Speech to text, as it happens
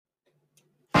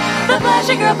The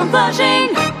Flashing Girl from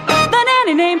Flushing, the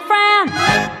nanny named Fran.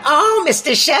 Oh,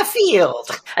 Mr. Sheffield.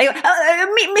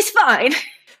 Miss Fine.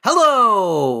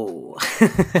 Hello.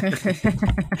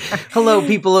 Hello,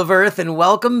 people of Earth, and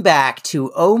welcome back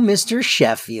to Oh, Mr.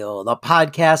 Sheffield, a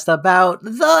podcast about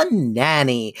The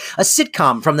Nanny, a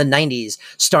sitcom from the 90s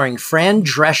starring Fran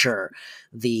Drescher,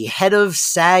 the head of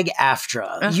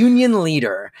SAG-AFTRA, union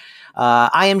leader.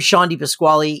 I am Sean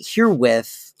DePasquale, here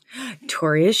with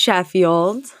Toria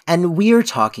Sheffield. And we are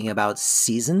talking about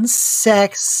season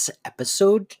 6,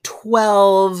 episode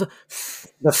 12,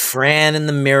 The Fran in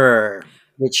the Mirror,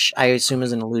 which I assume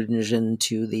is an allusion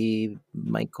to the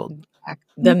Michael Jackson.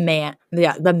 The man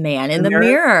in the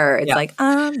mirror. It's like,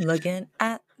 I'm looking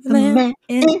at the man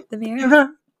in the mirror.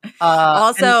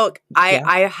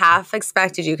 I half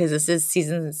expected you, because this is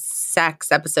season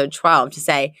 6, episode 12, to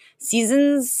say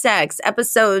season 6,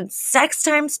 episode sex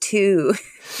times 2.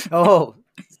 Oh,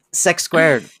 sex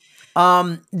squared.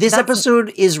 This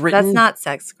episode is written. That's not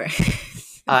sex squared.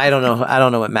 I don't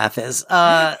know what math is.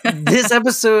 This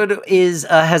episode is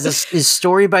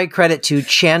story by credit to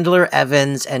Chandler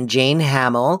Evans and Jane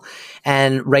Hamill,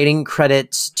 and writing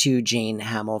credits to Jane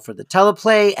Hamill for the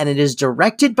teleplay, and it is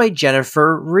directed by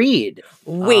Jennifer Reed.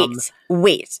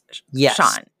 Wait. Yes.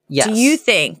 Sean. Yes. Do you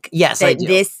think that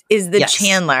this is the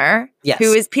Chandler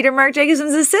who is Peter Mark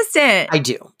Jacobson's assistant? I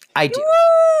do.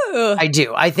 Woo! I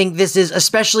do. I think this is,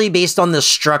 especially based on the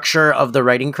structure of the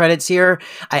writing credits here,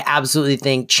 I absolutely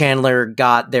think Chandler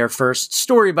got their first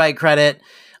story by credit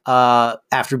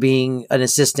after being an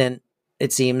assistant,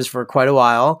 it seems, for quite a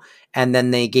while. And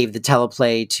then they gave the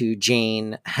teleplay to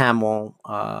Jane Hamill,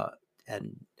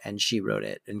 and she wrote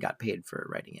it and got paid for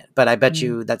writing it. But I bet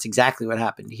you that's exactly what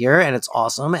happened here, and it's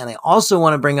awesome. And I also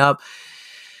want to bring up,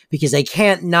 because I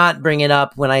can't not bring it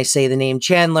up when I say the name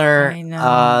Chandler,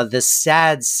 the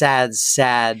sad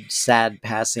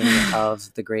passing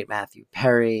of the great Matthew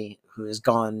Perry, who has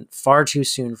gone far too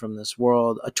soon from this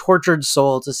world, a tortured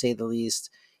soul, to say the least.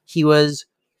 He was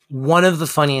one of the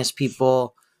funniest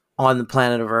people on the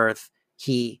planet of Earth.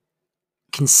 He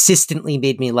consistently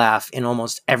made me laugh in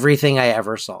almost everything I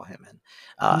ever saw him in,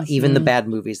 even the bad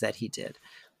movies that he did.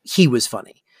 He was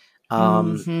funny.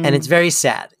 And it's very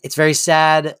sad. It's very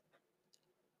sad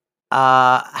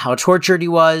how tortured he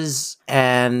was,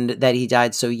 and that he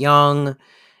died so young,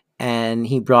 and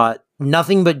he brought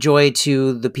nothing but joy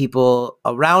to the people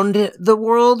around the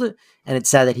world. And it's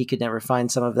sad that he could never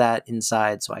find some of that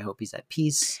inside. So I hope he's at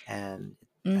peace. And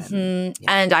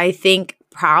I think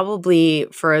probably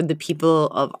for the people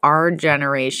of our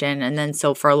generation, and then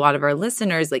so for a lot of our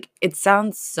listeners, like, it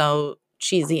sounds so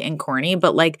cheesy and corny,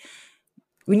 but like,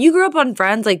 when you grew up on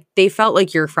Friends, like, they felt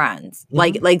like your friends.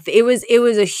 Like it was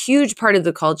a huge part of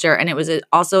the culture, and it was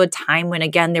also a time when,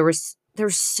 again, there were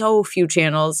so few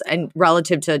channels, and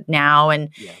relative to now, and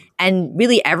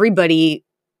really everybody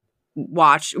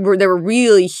watched. There were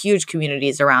really huge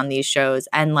communities around these shows,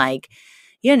 and like,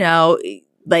 you know,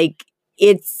 like,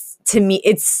 it's, to me,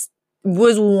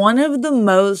 was one of the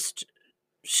most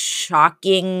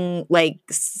shocking, like,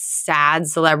 sad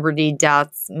celebrity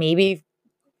deaths maybe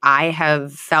I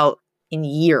have felt in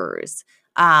years,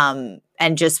 and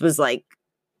just was like,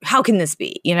 how can this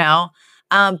be, you know?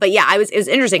 But yeah, it was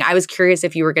interesting. I was curious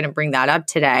if you were going to bring that up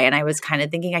today. And I was kind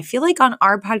of thinking, I feel like on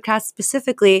our podcast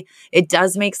specifically, it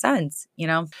does make sense, you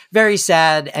know? Very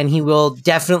sad, and he will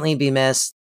definitely be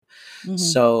missed.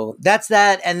 So that's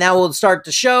that. And now we'll start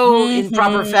the show in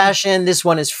proper fashion. This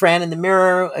one is Fran in the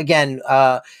Mirror. Again,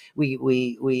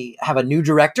 we have a new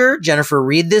director, Jennifer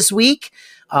Reed, this week.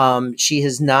 She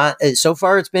has not, so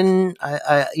far it's been,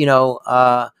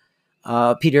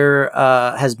 Peter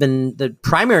has been the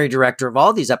primary director of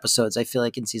all these episodes, I feel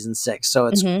like, in season 6. So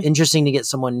it's interesting to get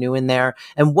someone new in there.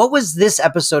 And what was this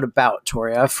episode about,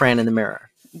 Toria, Fran in the Mirror?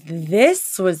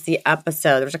 This was the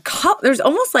episode. There's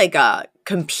almost like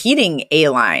competing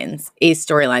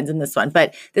storylines in this one.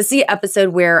 But this is the episode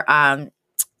where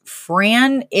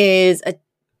Fran is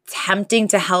attempting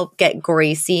to help get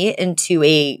Gracie into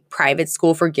a private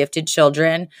school for gifted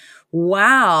children,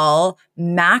 while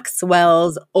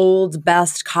Maxwell's old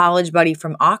best college buddy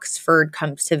from Oxford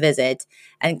comes to visit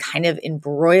and kind of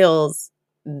embroils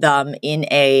them in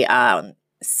a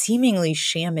seemingly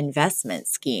sham investment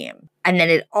scheme. And then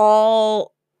it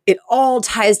all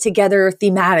ties together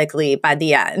thematically by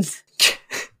the end.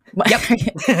 Yep.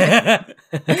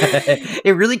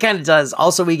 It really kind of does.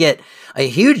 Also, we get a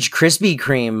huge Krispy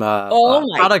Kreme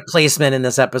product placement in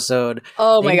this episode.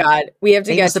 Oh my God. We have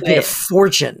to get to it. Paid a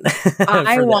fortune.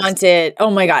 I want it. Oh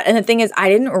my God. And the thing is, I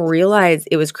didn't realize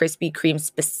it was Krispy Kreme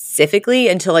specifically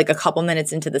until like a couple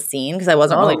minutes into the scene, because I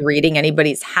wasn't really reading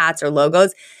anybody's hats or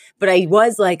logos. but I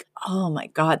was like, oh my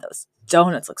God, those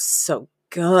donuts look so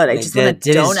good. I just want a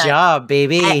did donut. His job,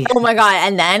 baby. Oh my God.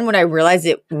 And then when I realized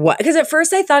it was, because at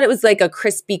first I thought it was like a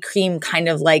Krispy Kreme kind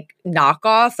of like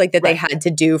knockoff, like that they had to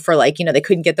do for like, they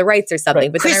couldn't get the rights or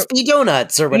something. But crispy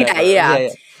donuts or whatever. Yeah.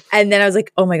 And then I was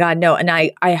like, oh my God, no. And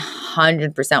I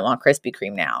 100% want Krispy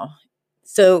Kreme now.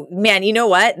 So man, you know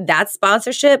what? That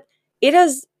sponsorship, it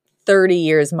has 30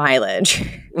 years mileage.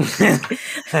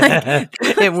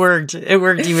 It worked. It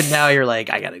worked. Even now you're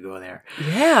like, I got to go there.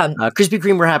 Yeah. Krispy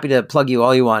Kreme, we're happy to plug you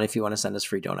all you want if you want to send us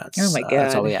free donuts. Oh my God.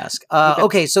 That's all we ask.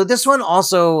 Okay. So this one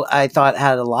also, I thought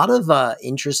had a lot of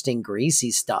interesting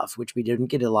Gracie stuff, which we didn't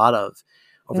get a lot of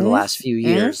over the last few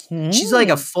years. She's like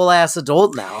a full ass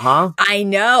adult now, huh? I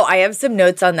know. I have some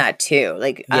notes on that too.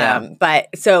 But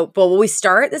when we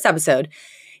start this episode,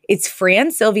 it's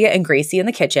Fran, Sylvia, and Gracie in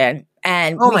the kitchen.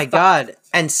 And oh my God.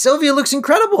 And Sylvia looks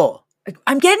incredible.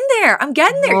 I'm getting there.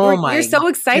 Oh You're so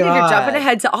excited. God. You're jumping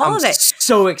ahead to all of it.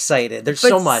 So excited. There's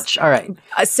so much. All right.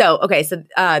 So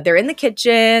they're in the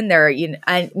kitchen.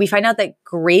 And we find out that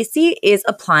Gracie is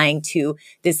applying to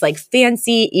this like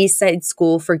fancy East Side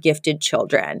school for gifted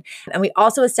children. And we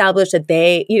also established that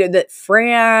that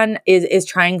Fran is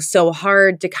trying so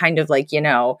hard to kind of like,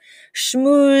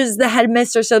 schmooze the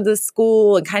headmistress of the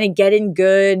school and kind of get in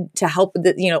good to help with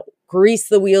the, grease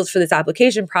the wheels for this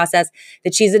application process,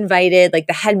 that she's invited like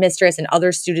the headmistress and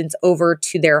other students over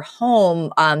to their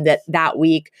home that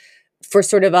week for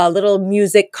sort of a little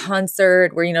music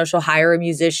concert where, she'll hire a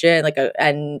musician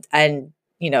and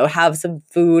have some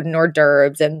food and hors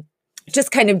d'oeuvres and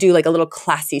just kind of do like a little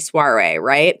classy soiree,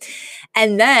 right?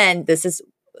 And then this is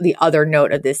the other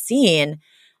note of this scene.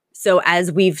 So as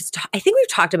I think we've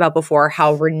talked about before,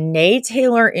 how Renee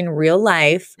Taylor in real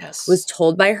life was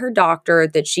told by her doctor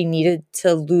that she needed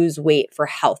to lose weight for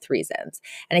health reasons.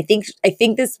 And I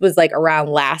think this was like around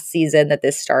last season that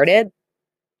this started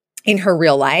in her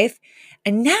real life.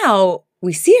 And now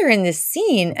we see her in this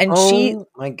scene and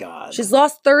my God, she's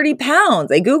lost 30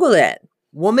 pounds. I Googled it.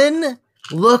 Woman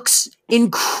looks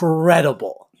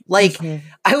incredible. Like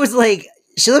I was like,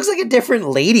 she looks like a different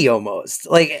lady almost.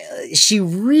 Like she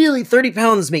really 30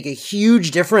 pounds make a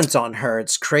huge difference on her.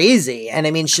 It's crazy. And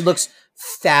I mean, she looks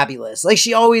fabulous. Like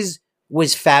she always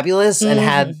was fabulous and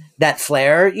had that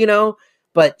flair,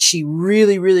 but she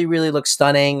really, really, really looks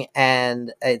stunning.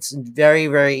 And it's very,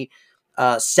 very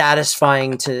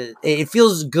satisfying it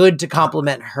feels good to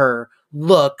compliment her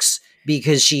looks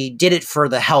because she did it for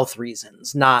the health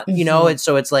reasons, not,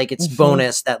 it's like, it's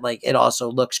bonus that like, it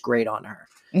also looks great on her.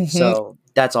 So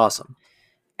that's awesome.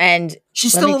 And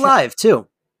she's still alive too.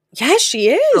 Yes, she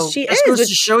is. So she is. Goes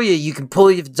to show you can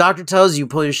if the doctor tells you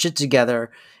pull your shit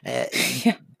together,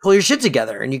 pull your shit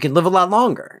together and you can live a lot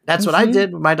longer. That's what I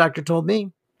did. My doctor told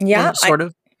me. Yeah. Sort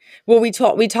of. Well, we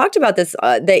talked about this,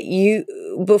 that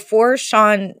before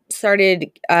Sean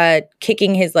started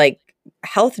kicking his like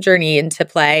health journey into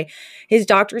play, his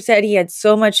doctor said he had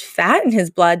so much fat in his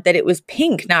blood that it was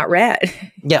pink, not red.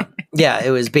 Yeah,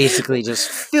 it was basically just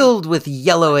filled with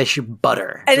yellowish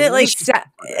butter. And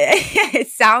it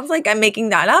sounds like I'm making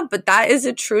that up, but that is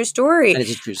a true story. That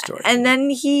is a true story. And then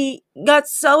he got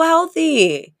so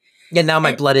healthy. Yeah, now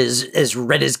my blood is as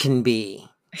red as can be.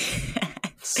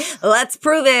 Let's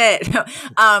prove it.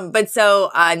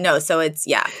 So it's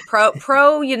pro,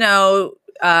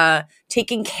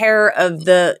 taking care of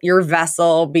your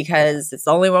vessel because it's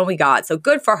the only one we got. So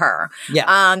good for her.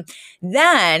 Yeah.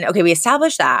 Then, we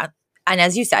established that. And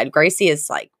as you said, Gracie is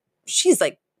like, she's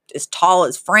like as tall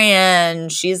as Fran.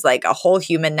 She's like a whole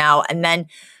human now. And then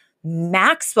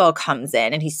Maxwell comes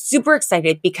in and he's super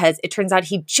excited because it turns out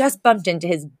he just bumped into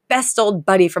his best old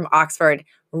buddy from Oxford,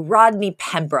 Rodney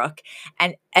Pembroke,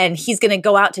 and he's going to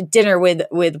go out to dinner with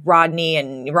Rodney,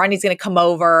 and Rodney's going to come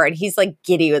over, and he's like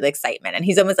giddy with excitement, and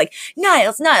he's almost like,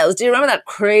 Niles, do you remember that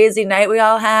crazy night we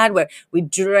all had where we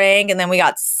drank and then we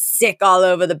got sick all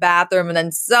over the bathroom and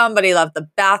then somebody left the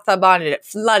bathtub on and it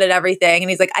flooded everything? And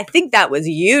he's like, I think that was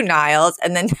you, Niles.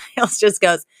 And then Niles just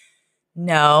goes,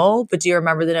 no, but do you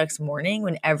remember the next morning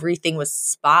when everything was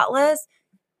spotless?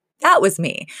 That was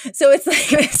me. So it's like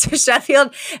Mr.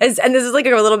 Sheffield, and this is like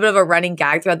a little bit of a running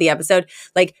gag throughout the episode.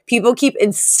 Like people keep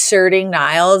inserting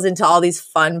Niles into all these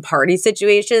fun party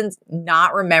situations,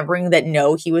 not remembering that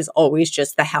no, he was always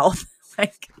just the health.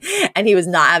 And he was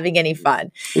not having any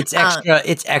fun. It's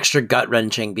extra gut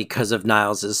wrenching because of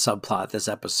Niles's subplot this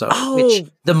episode. Oh. Which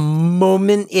the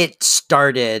moment it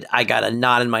started, I got a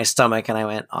knot in my stomach and I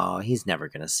went, "Oh, he's never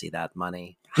going to see that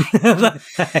money."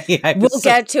 We'll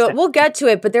get to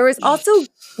it. But there was also,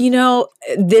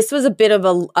 this was a bit of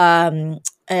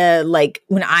like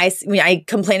when I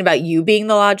complain about you being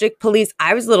the logic police,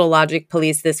 I was a little logic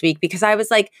police this week because I was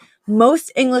like,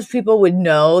 most English people would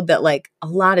know that like a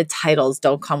lot of titles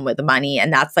don't come with money.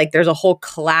 And that's like, there's a whole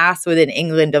class within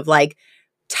England of like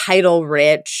title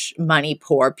rich, money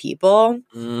poor people.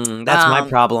 That's my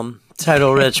problem.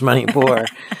 Title rich, money poor.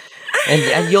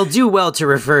 And you'll do well to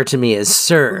refer to me as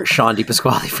Sir Sean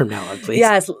DiPasquale from now on, please.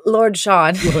 Yes, Lord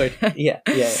Sean. Lord. Yeah.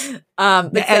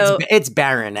 But it's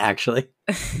Baron, actually.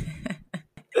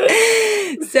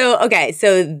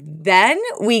 So then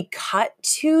we cut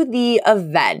to the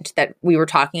event that we were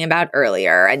talking about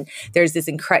earlier, and there's this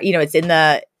it's in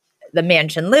the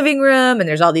mansion living room, and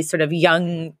there's all these sort of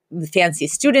young fancy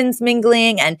students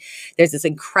mingling, and there's this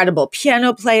incredible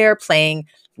piano player playing,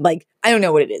 like, I don't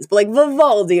know what it is, but like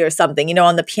Vivaldi or something,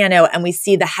 on the piano. And we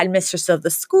see the headmistress of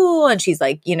the school, and she's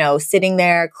like, sitting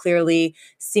there, clearly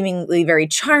seemingly very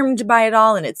charmed by it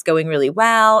all, and it's going really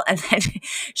well. And then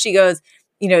she goes,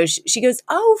 she goes,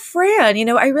 "Oh, Fran,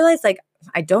 I realized like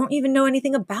I don't even know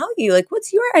anything about you. Like,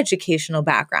 what's your educational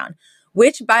background?"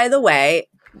 Which, by the way,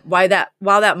 while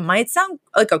that might sound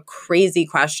like a crazy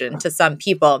question to some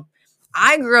people,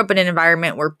 I grew up in an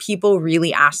environment where people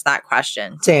really asked that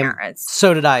question to parents.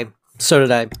 So did I.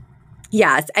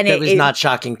 Yes. And it was not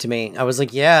shocking to me. I was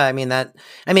like, yeah,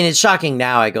 it's shocking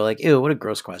now. I go like, ew, what a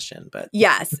gross question. But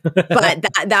yes, but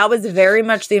that was very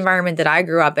much the environment that I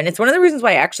grew up in. It's one of the reasons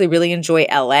why I actually really enjoy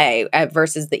LA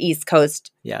versus the East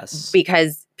Coast. Yes.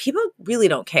 Because people really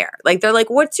don't care. Like, they're like,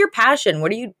 what's your passion?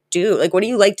 What do you do? Like, what do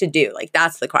you like to do? Like,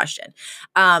 that's the question.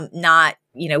 Not,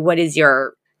 what is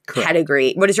your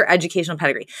pedigree? What is your educational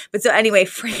pedigree? But so anyway,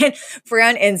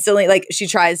 Fran instantly, like, she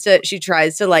tries to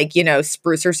like,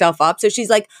 spruce herself up. So she's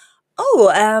like, "Oh,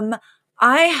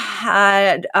 I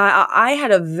had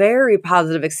a very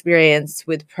positive experience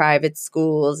with private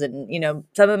schools, and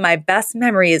some of my best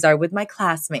memories are with my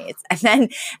classmates." And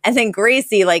then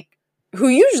Gracie, like, who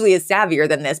usually is savvier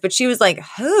than this, but she was like,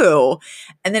 "Who?"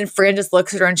 And then Fran just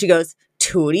looks at her and she goes,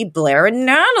 "Tootie, Blair, and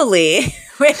Natalie,"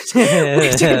 which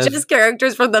are just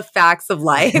characters from the Facts of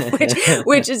Life,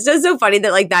 which is just so funny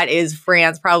that like that is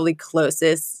Fran's probably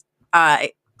closest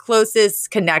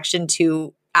connection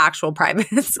to actual private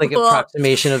school. Like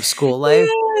approximation of school life.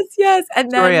 Yes.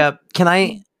 And then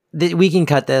Victoria, we can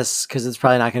cut this because it's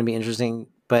probably not going to be interesting,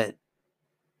 but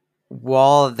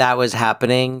while that was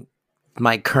happening,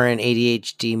 my current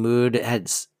ADHD mood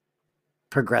had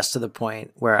progressed to the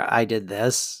point where I did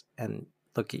this, and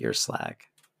look at your Slack.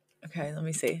 Okay, let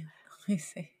me see.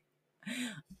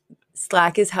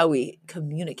 Slack is how we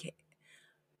communicate.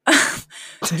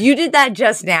 You did that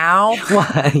just now?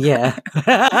 What? Yeah.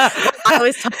 I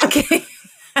was talking.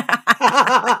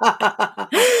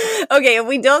 Okay, if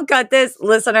we don't cut this,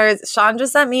 listeners, Sean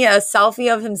just sent me a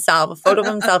selfie of himself, a photo of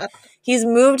himself. He's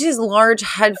moved his large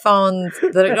headphones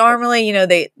that are normally,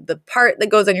 the part that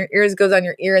goes on your ears goes on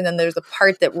your ear, and then there's the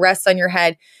part that rests on your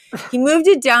head. He moved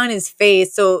it down his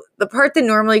face, so the part that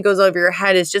normally goes over your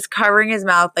head is just covering his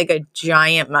mouth like a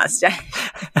giant mustache.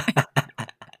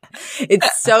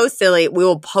 It's so silly. We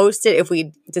will post it if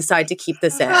we decide to keep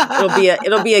this in.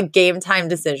 It'll be a game time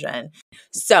decision.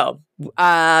 So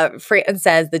Fran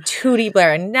says the Tootie,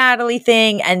 Blair, and Natalie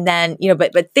thing, and then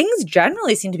but things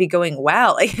generally seem to be going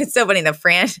well. Like, it's so funny that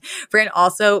Fran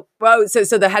also. Whoa,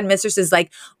 so the headmistress is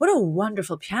like, "What a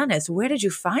wonderful pianist. Where did you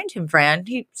find him, Fran?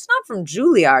 He's not from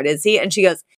Juilliard, is he?" And she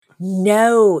goes,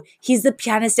 "No, he's the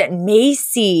pianist at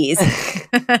Macy's."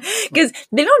 Because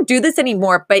they don't do this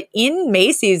anymore. But in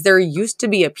Macy's, there used to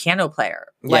be a piano player,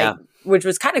 which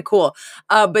was kind of cool.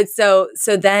 But so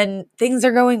then things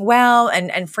are going well,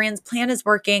 and Fran's plan is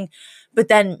working. But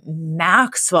then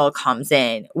Maxwell comes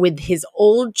in with his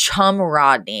old chum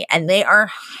Rodney, and they are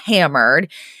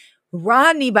hammered.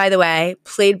 Rodney, by the way,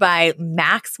 played by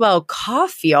Maxwell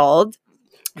Caulfield,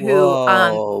 who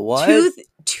what?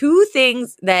 Two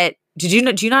things that do you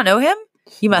not know him?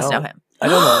 You must know him. I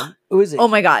don't know. Who is he? Oh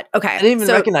my God. Okay. I didn't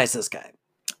even recognize this guy.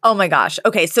 Oh my gosh.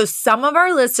 Okay. So some of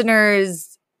our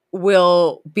listeners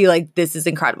will be like, this is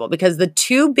incredible, because the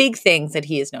two big things that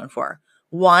he is known for.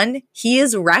 One, he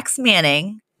is Rex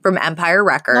Manning from Empire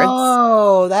Records.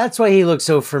 Oh, that's why he looks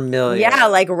so familiar. Yeah,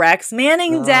 like Rex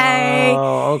Manning Day.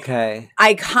 Oh, okay.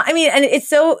 And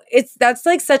that's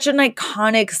like such an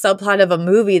iconic subplot of a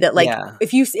movie that like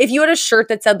if you had a shirt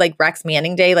that said like Rex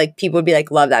Manning Day, like people would be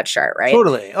like, love that shirt, right?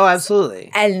 Totally. Oh,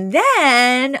 absolutely. And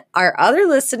then our other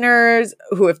listeners,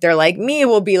 who if they're like me,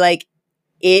 will be like,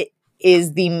 it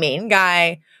is the main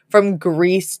guy from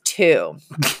Grease 2.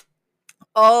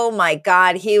 Oh my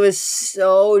God, he was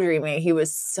so dreamy. He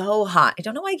was so hot. I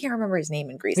don't know why I can't remember his name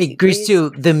in Grease. Hey, Grease 2,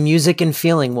 the music and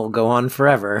feeling will go on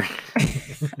forever.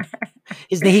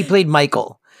 He played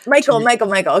Michael. Michael.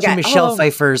 To Okay. Michelle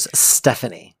Pfeiffer's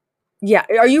Stephanie. Yeah.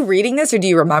 Are you reading this or do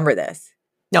you remember this?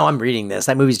 No, I'm reading this.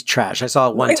 That movie's trash. I saw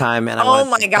it one time and I oh wanted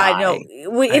my to God, die.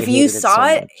 no. If you saw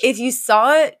it, if you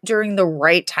saw it during the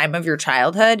right time of your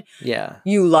childhood, yeah,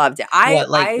 you loved it. I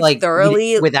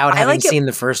thoroughly without having like seen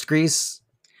the first Grease.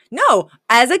 No,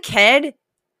 as a kid,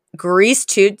 Grease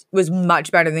 2 was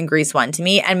much better than Grease 1 to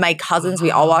me. And my cousins,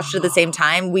 we all watched it at the same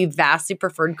time. We vastly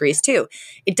preferred Grease 2.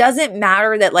 It doesn't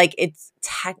matter that like it's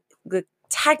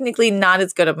technically not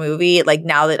as good a movie. Like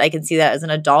now that I can see that as an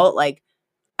adult, like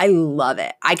I love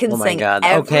it. I can sing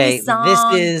every song.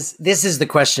 This is the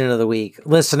question of the week.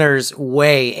 Listeners,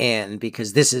 weigh in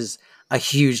because this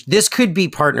could be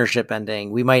partnership ending.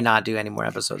 We might not do any more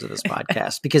episodes of this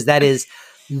podcast because that is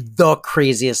the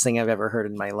craziest thing I've ever heard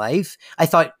in my life. I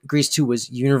thought Grease 2 was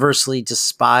universally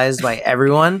despised by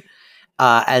everyone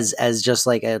as just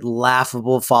like a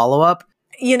laughable follow-up.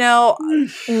 You know,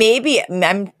 maybe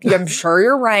I'm sure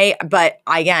you're right, but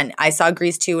again, I saw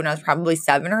Grease 2 when I was probably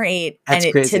 7 or 8, That's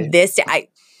crazy. To this day, I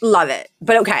love it.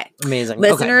 But okay, amazing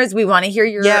listeners, we want to hear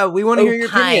your we want to hear your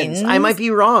opinions. I might be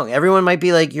wrong. Everyone might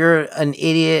be like, you're an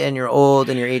idiot and you're old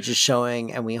and your age is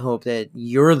showing, and we hope that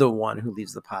you're the one who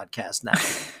leaves the podcast now.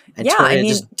 And Toria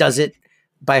just does it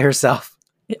by herself.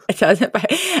 It does it,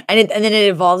 and then it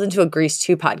evolves into a Grease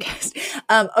 2 podcast.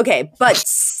 Okay, but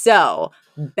so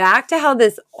back to how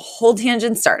this whole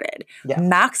tangent started. Yeah.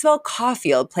 Maxwell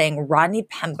Caulfield playing Rodney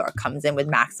Pembroke comes in with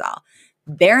Maxwell.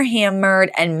 They're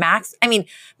hammered, and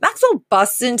Maxwell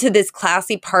busts into this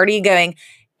classy party going,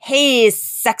 "Hey,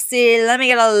 sexy, let me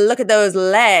get a look at those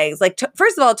legs." Like,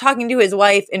 first of all, talking to his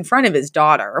wife in front of his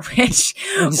daughter, which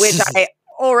I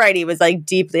already was like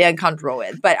deeply uncomfortable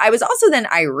with. But I was also then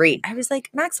irate. I was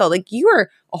like, Maxwell, like you are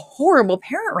a horrible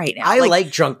parent right now. I like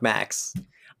drunk Max.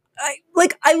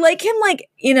 I like him like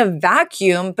in a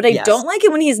vacuum, but I don't like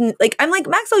it when he's like, I'm like,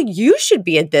 Maxwell, you should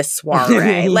be at this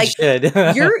soiree. Like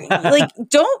you're like,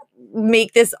 don't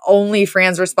make this only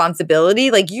Fran's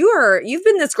responsibility. Like you've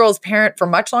been this girl's parent for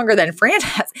much longer than Fran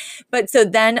has. But so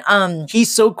then he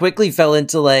so quickly fell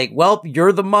into like, well,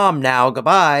 you're the mom now.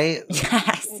 Goodbye.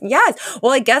 Yes.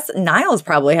 Well, I guess Niles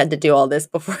probably had to do all this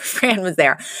before Fran was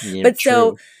there. Yeah, but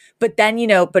true. But then,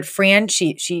 but Fran,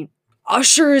 she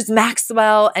ushers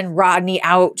Maxwell and Rodney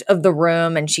out of the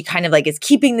room, and she kind of like is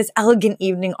keeping this elegant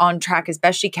evening on track as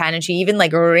best she can. And she even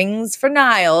like rings for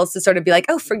Niles to sort of be like,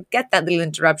 oh, forget that little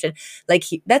interruption. Like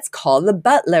let's call the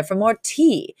butler for more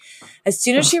tea. As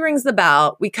soon as she rings the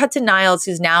bell, we cut to Niles,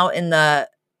 who's now in the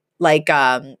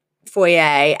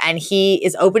foyer, and he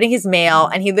is opening his mail,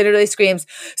 and he literally screams,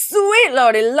 "Sweet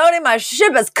lordy, my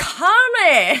ship is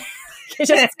coming." He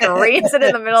just screams it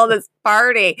in the middle of this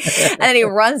party. And then he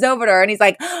runs over to her and he's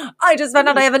like, "I just found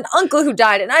out I have an uncle who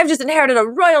died and I've just inherited a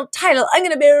royal title. I'm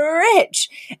going to be rich."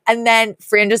 And then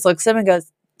Fran just looks at him and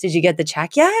goes, "Did you get the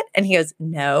check yet?" And he goes,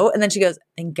 "No." And then she goes,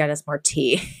 "Then get us more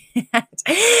tea."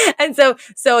 And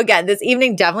so again, this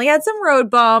evening definitely had some road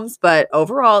bumps, but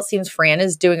overall it seems Fran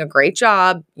is doing a great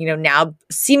job, now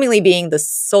seemingly being the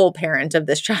sole parent of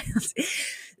this child.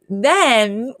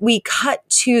 Then we cut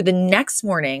to the next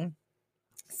morning.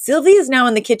 Sylvie is now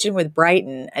in the kitchen with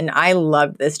Brighton, and I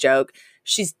loved this joke.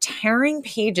 She's tearing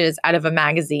pages out of a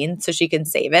magazine so she can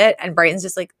save it. And Brighton's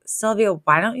just like, "Sylvia,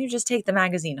 why don't you just take the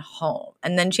magazine home?"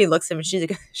 And then she looks at him and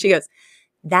she goes,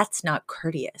 "That's not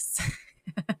courteous."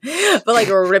 But like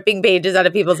ripping pages out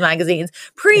of people's magazines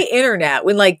pre-internet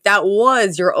when like that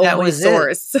was your only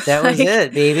source. That was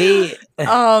it, baby.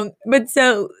 But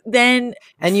so then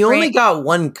and you only got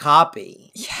one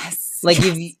copy. Yes. Like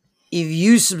if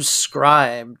you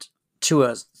subscribed to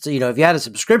us, so, if you had a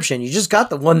subscription, you just got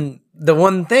the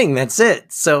one thing. That's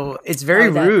it. So it's very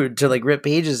rude to like rip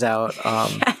pages out.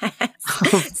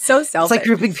 So selfish. It's like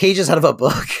ripping pages out of a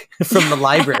book from the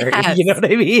library. Yes. You know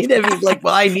what I mean? I mean, like,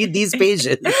 well, I need these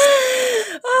pages.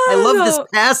 I love this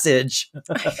passage.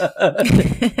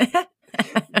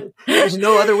 There's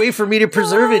no other way for me to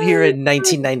preserve it here in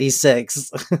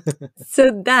 1996.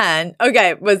 So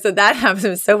that happens. It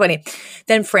was so funny.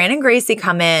 Then Fran and Gracie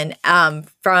come in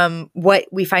from what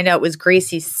we find out was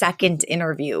Gracie's second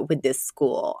interview with this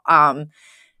school. And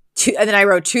then I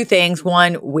wrote two things.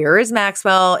 One, where is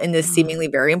Maxwell in this seemingly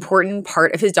very important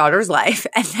part of his daughter's life?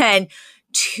 And then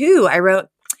two, I wrote,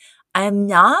 I'm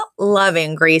not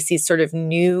loving Gracie's sort of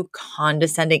new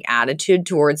condescending attitude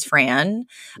towards Fran.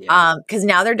 Because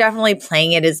now they're definitely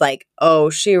playing it as like, oh,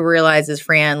 she realizes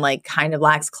Fran like kind of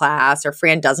lacks class, or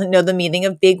Fran doesn't know the meaning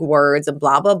of big words and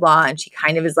blah, blah, blah. And she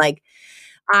kind of is like,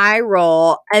 eye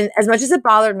roll. And as much as it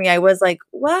bothered me, I was like,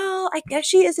 well, I guess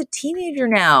she is a teenager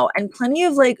now. And plenty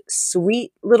of like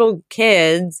sweet little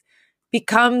kids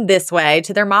become this way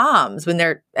to their moms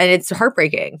and it's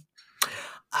heartbreaking.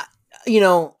 You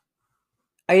know,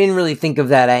 I didn't really think of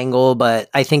that angle, but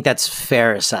I think that's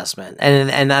fair assessment.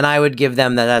 And I would give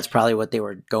them that's probably what they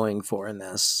were going for in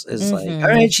this is like, all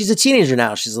right, she's a teenager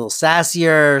now. She's a little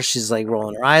sassier. She's like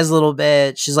rolling her eyes a little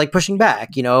bit. She's like pushing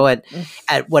back, you know, at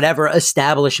whatever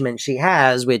establishment she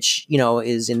has, which, you know,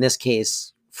 is in this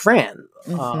case, Fran.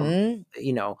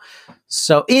 You know,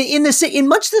 so in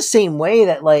much the same way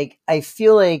that like, I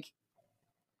feel like,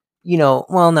 you know,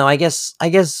 well, no, I guess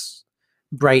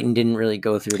Brighton didn't really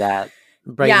go through that.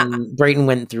 Brighton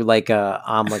went through like a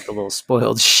little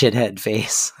spoiled shithead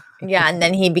face. Yeah, and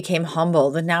then he became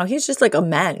humbled, and now he's just like a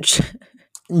mensch.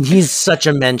 He's such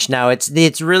a mensch now.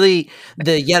 It's really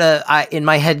the Yetta. In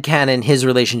my head canon, his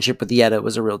relationship with Yetta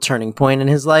was a real turning point in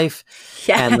his life,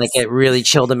 and like it really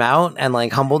chilled him out and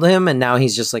like humbled him. And now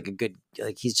he's just like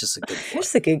he's just a good boy. He's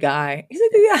just a good guy. He's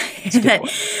a good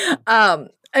guy.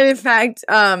 And in fact,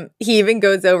 he even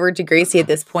goes over to Gracie at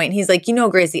this point. He's like, you know,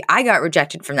 Gracie, I got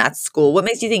rejected from that school. What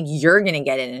makes you think you're going to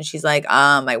get in? And she's like,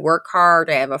 I work hard.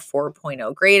 I have a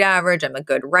 4.0 grade average. I'm a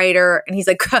good writer. And he's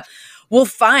like, well,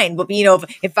 fine. But, you know,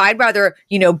 if I'd rather,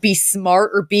 you know, be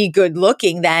smart or be good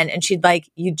looking then. And she'd like,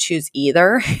 you'd choose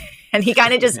either. And he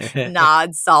kind of just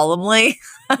nods solemnly.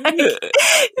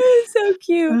 It was so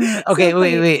cute. Okay, so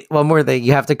wait. One more thing.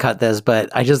 You have to cut this, but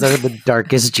I just thought of the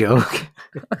darkest joke.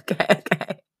 Okay.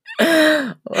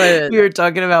 We were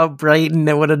talking about Brighton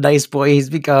and what a nice boy he's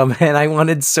become. And I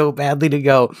wanted so badly to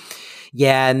go,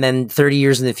 yeah. And then 30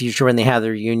 years in the future, when they have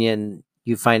their reunion,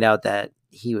 you find out that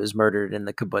he was murdered in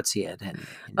the kibbutz he had in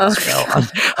Israel on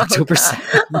October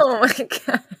 7th. Oh my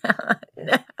God.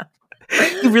 No.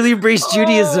 He really embraced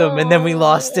Judaism, and then we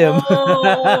lost him.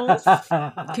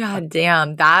 God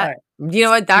damn. That, you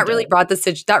know what? That really brought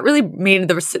that really made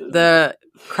the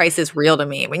crisis real to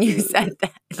me when you said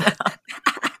that.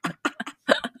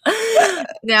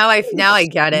 Now I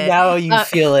get it. Now you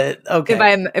feel it.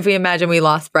 Okay. If we imagine we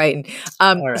lost Brighton.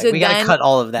 All right. So we gotta cut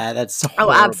all of that. That's so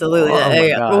horrible.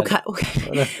 Absolutely. Oh We'll cut.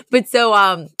 But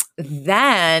so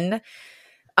then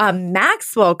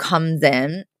Maxwell comes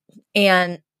in,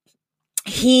 and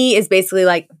he is basically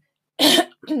like oh,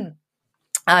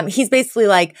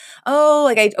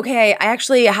 like I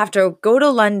actually have to go to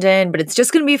London, but it's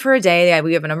just going to be for a day.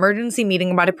 We have an emergency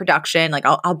meeting about a production. Like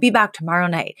I'll be back tomorrow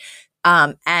night.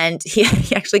 And he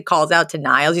actually calls out to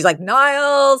Niles. He's like,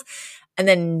 Niles. And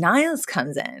then Niles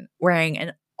comes in wearing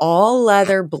an all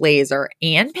leather blazer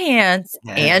and pants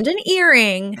and an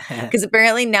earring. Because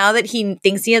apparently now that he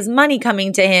thinks he has money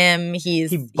coming to him, he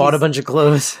bought a bunch of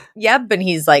clothes. Yep. And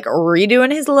he's like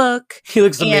redoing his look. He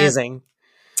looks amazing.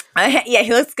 Yeah,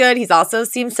 he looks good. He's also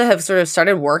seems to have sort of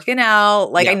started working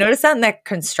out. Like I noticed that in that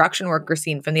construction worker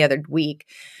scene from the other week.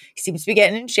 He seems to be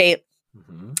getting in shape.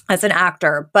 As an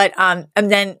actor. But and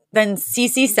then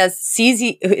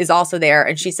Cece is also there,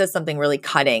 and she says something really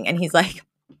cutting, and he's like,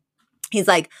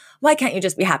 why can't you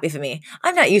just be happy for me?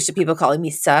 I'm not used to people calling me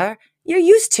sir. You're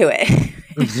used to it.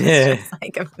 It's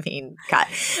like a mean cut.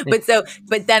 But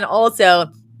then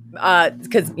also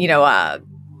because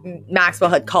Maxwell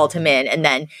had called him in, and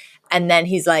then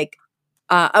he's like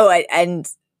so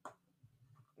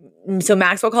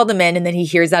Maxwell called him in, and then he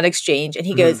hears that exchange, and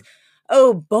he goes,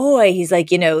 oh boy, he's like,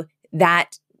 that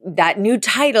new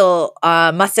title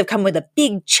must have come with a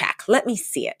big check. Let me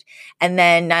see it. And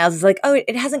then Niles is like, oh,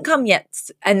 it hasn't come yet.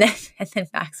 And then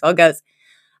Maxwell goes,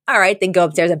 all right, then go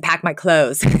upstairs and pack my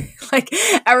clothes. Like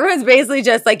everyone's basically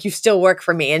just like, you still work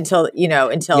for me until you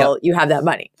have that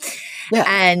money. Yeah.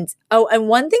 And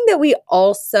one thing that we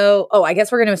also, I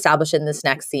guess we're going to establish in this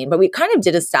next scene, but we kind of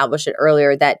did establish it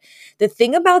earlier, that the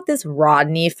thing about this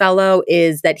Rodney fellow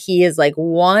is that he is like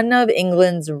one of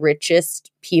England's richest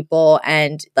people,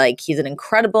 and like he's an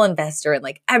incredible investor, and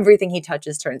like everything he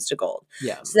touches turns to gold.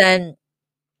 Yeah. So then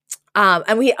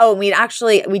and we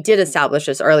did establish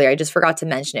this earlier. I just forgot to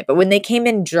mention it. But when they came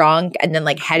in drunk and then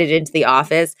like headed into the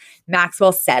office,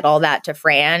 Maxwell said all that to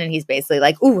Fran, and he's basically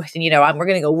like, ooh, we're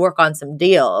going to go work on some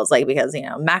deals. Like, because,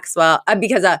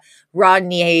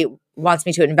 Rodney wants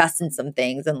me to invest in some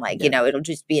things, and like, it'll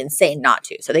just be insane not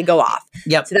to. So they go off.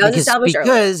 Yep. So that was established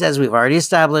earlier. Because as we've already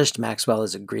established, Maxwell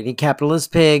is a greedy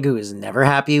capitalist pig who is never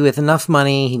happy with enough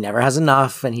money. He never has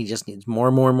enough, and he just needs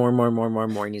more.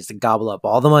 He needs to gobble up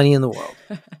all the money in the world.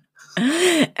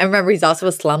 And remember, he's also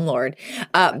a slumlord.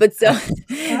 But so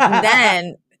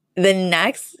then the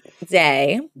next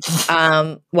day,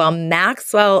 while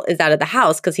Maxwell is out of the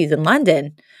house because he's in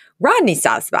London, Rodney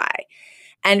stops by.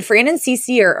 And Fran and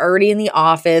Cece are already in the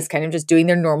office, kind of just doing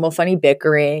their normal funny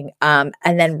bickering. And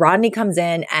then Rodney comes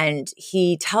in and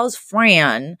he tells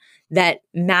Fran that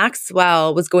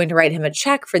Maxwell was going to write him a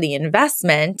check for the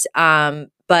investment.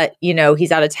 But,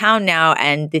 he's out of town now.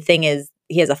 And the thing is,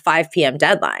 he has a 5 p.m.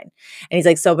 deadline. And he's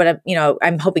like,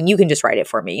 I'm hoping you can just write it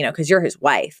for me, because you're his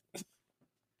wife.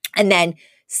 And then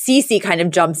Cece kind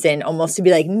of jumps in almost to be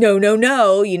like, no,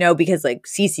 because like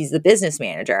Cece's the business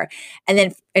manager.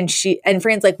 And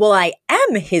Fran's like, well, I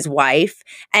am his wife.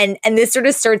 And this sort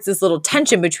of starts this little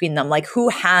tension between them. Like who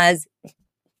has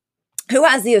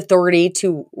the authority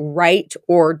to write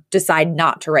or decide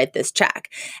not to write this check?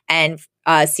 And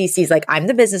Cece's like, I'm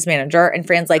the business manager. And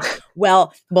Fran's like,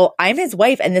 well, I'm his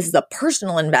wife and this is a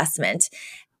personal investment.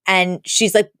 And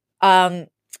she's like,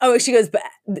 she goes, but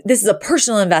this is a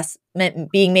personal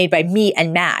investment being made by me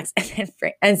and Max.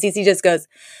 And Cece just goes,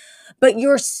 but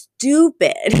you're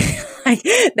stupid. Like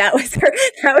that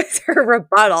was her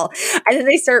rebuttal. And then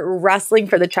they start wrestling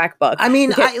for the checkbook. I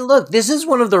mean, look, this is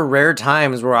one of the rare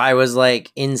times where I was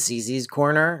like in Cece's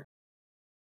corner.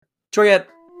 Victoria,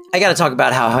 I got to talk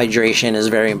about how hydration is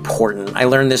very important. I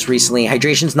learned this recently.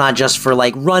 Hydration's not just for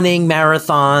like running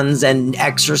marathons and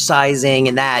exercising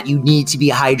and that. You need to be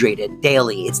hydrated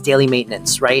daily. It's daily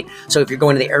maintenance, right? So if you're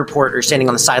going to the airport or standing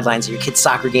on the sidelines of your kid's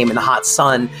soccer game in the hot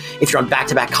sun, if you're on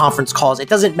back-to-back conference calls, it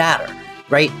doesn't matter,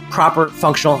 right? Proper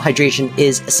functional hydration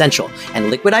is essential. And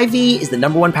Liquid IV is the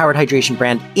 #1 powered hydration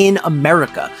brand in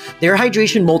America. Their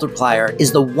hydration multiplier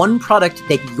is the one product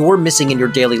that you're missing in your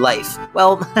daily life.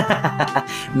 Well,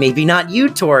 maybe not you,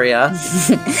 Toria.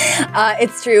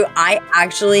 It's true. I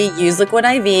actually use Liquid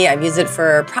IV. I've used it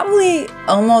for probably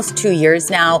almost 2 years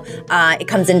now. It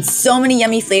comes in so many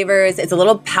yummy flavors. It's a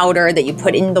little powder that you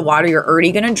put in the water you're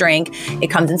already going to drink. It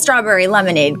comes in strawberry,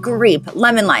 lemonade, grape,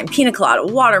 lemon lime, pina colada,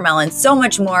 watermelon, so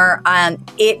much more.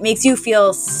 It makes you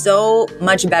feel so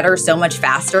much better, so much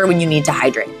faster when you need to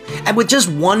hydrate. And with just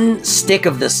one stick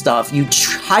of this stuff, you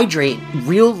hydrate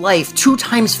real life 2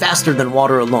 times faster than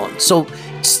water alone. So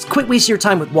just quit wasting your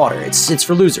time with water. It's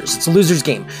for losers. It's a loser's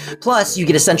game. Plus, you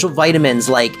get essential vitamins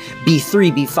like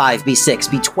B3, B5, B6,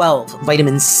 B12,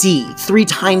 vitamin C, 3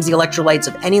 times the electrolytes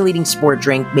of any leading sport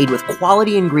drink, made with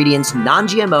quality ingredients,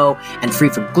 non-GMO, and free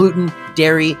from gluten,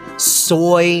 dairy,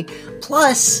 soy.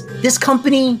 Plus, this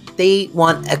company, they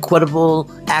want equitable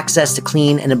access to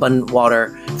clean and abundant water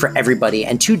for everybody.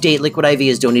 And to date, Liquid IV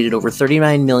has donated over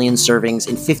 39 million servings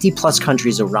in 50 plus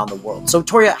countries around the world. So,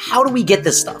 Toria, how do we get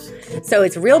this stuff? So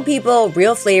it's real people,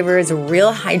 real flavors,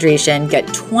 real hydration. Get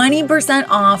 20%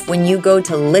 off when you go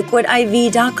to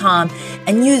liquidiv.com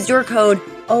and use your code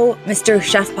Mr.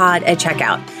 Chef Pod at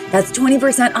checkout. That's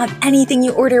 20% off anything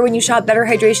you order when you shop Better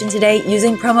Hydration today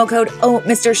using promo code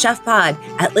Mr. Chef Pod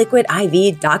at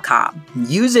liquidiv.com.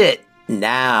 Use it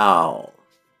now.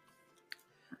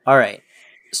 All right.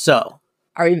 So,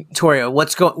 Toria,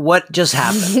 what just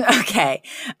happened?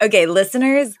 Okay,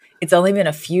 listeners, it's only been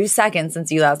a few seconds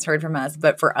since you last heard from us,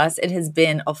 but for us, it has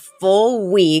been a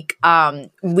full week.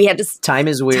 We had to. Time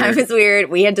is weird.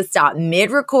 We had to stop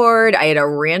mid-record. I had a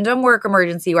random work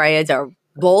emergency where I had to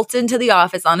bolt into the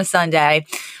office on a Sunday.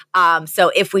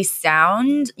 So if we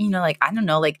sound,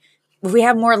 if we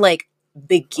have more like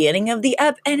beginning of the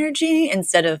ep energy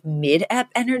instead of mid-ep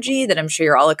energy that I'm sure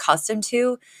you're all accustomed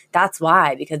to, that's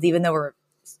why. Because even though we're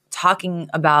talking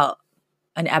about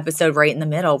an episode right in the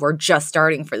middle, we're just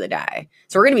starting for the day.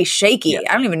 So we're going to be shaky. Yeah.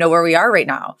 I don't even know where we are right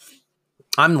now.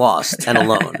 I'm lost and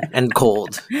alone and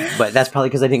cold, but that's probably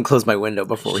because I didn't close my window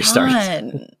before we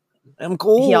started. I'm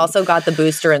cold. He also got the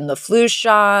booster and the flu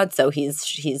shot, so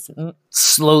he's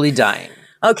slowly dying.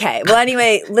 Okay. Well,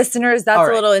 anyway, listeners, that's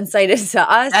a little insight into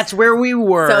us. That's where we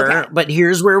were, but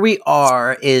here's where we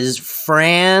are, is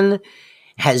Fran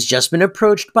has just been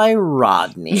approached by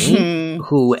Rodney,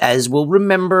 who, as we'll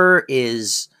remember,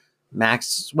 is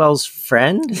Maxwell's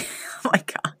friend. Oh, my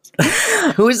God.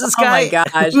 Who is this guy? Oh, my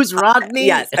gosh. Who's Rodney?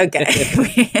 Yes. Okay.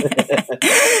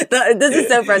 This is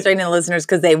so frustrating to listeners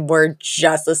because they were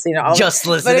just listening to all Just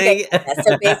listening.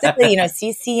 So basically,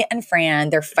 Cece and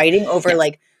Fran, they're fighting over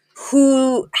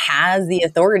who has the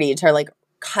authority to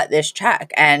cut this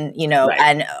check. And,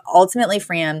 and ultimately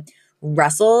Fran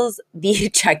wrestles the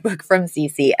checkbook from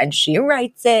Cece and she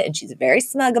writes it and she's very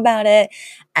smug about it.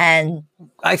 And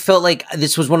I felt like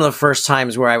this was one of the first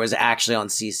times where I was actually on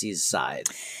Cece's side.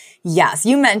 Yes,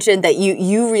 you mentioned that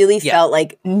you really felt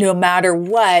like no matter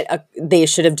what, they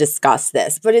should have discussed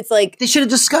this. But it's like... They should have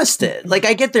discussed it.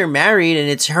 I get they're married and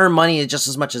it's her money just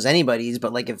as much as anybody's.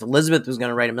 But if Elizabeth was going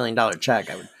to write $1 million check,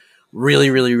 I would really,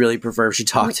 really, really prefer if she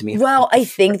talked to me. Well, I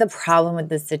think the problem with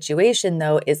this situation,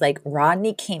 though, is like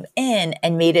Rodney came in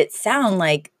and made it sound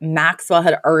like Maxwell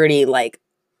had already like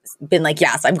been like,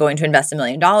 yes, I'm going to invest $1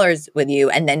 million with you,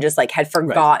 and then just like had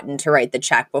forgotten to write the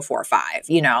check before 5,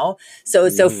 you know?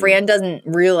 So Fran doesn't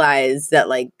realize that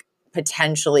like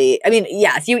potentially, I mean,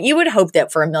 yes, you would hope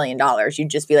that for $1 million, you'd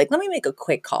just be like, let me make a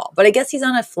quick call. But I guess he's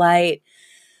on a flight.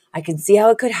 I can see how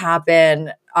it could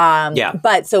happen.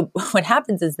 But so what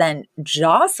happens is then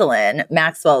Jocelyn,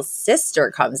 Maxwell's sister,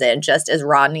 comes in just as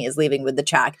Rodney is leaving with the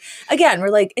check. Again, we're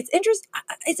like, it's interesting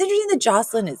that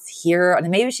Jocelyn is here, and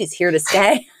maybe she's here to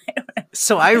stay.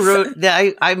 So I wrote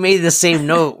that I made the same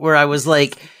note where I was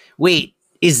like, wait,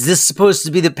 is this supposed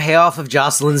to be the payoff of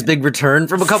Jocelyn's big return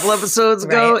from a couple episodes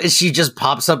ago? Is she just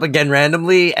pops up again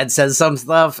randomly and says some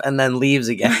stuff and then leaves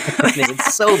again?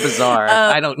 It's so bizarre.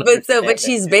 I don't know. But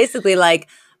she's basically like,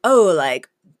 oh, like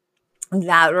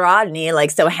that Rodney, like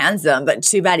so handsome, but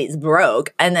too bad he's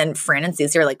broke. And then Fran and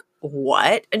Cece are like,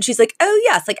 what? And she's like, oh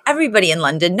yes, like everybody in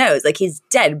London knows, like he's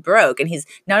dead broke, and he's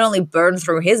not only burned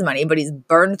through his money, but he's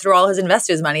burned through all his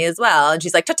investors' money as well. And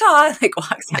she's like, ta-ta, like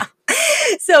walks out.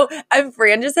 So, and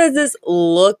Fran just has this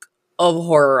look of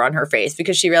horror on her face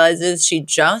because she realizes she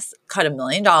just cut $1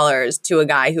 million to a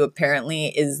guy who apparently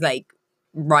is like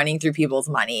running through people's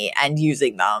money and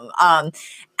using them.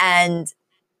 And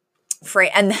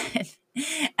Fran,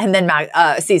 and then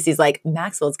Cece's like,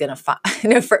 Maxwell's gonna fire.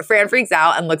 Fran freaks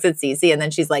out and looks at Cece, and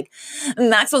then she's like,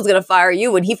 Maxwell's gonna fire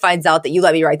you when he finds out that you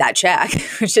let me write that check.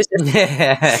 Which is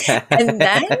and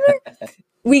then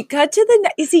we cut to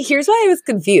the you see, here's why I was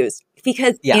confused.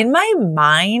 Because in my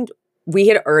mind, we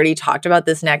had already talked about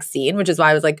this next scene, which is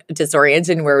why I was like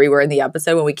disoriented in where we were in the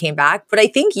episode when we came back. But I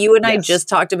think you and I just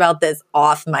talked about this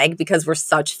off mic because we're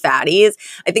such fatties.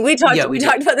 I think we talked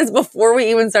about this before we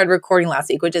even started recording last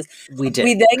week, which is we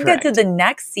then get to the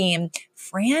next scene.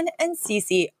 Fran and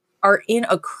Cece are in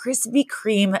a Krispy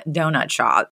Kreme donut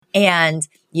shop. And,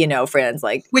 you know, Fran's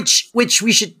like... Which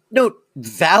we should note,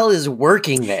 Val is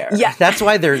working there. Yeah. That's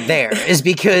why they're there, is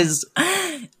because...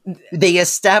 They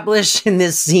establish in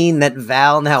this scene that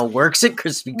Val now works at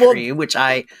Krispy Kreme, which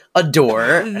I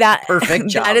adore. That perfect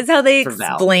job. That is how they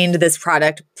explained this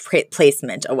product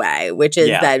placement away, which is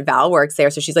that Val works there.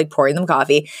 So she's like pouring them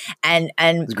coffee, and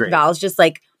Val's just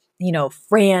like, you know,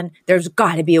 Fran, there's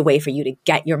got to be a way for you to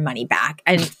get your money back.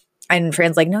 And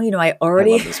Fran's like, no, you know, I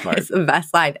already, it's the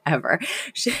best line ever.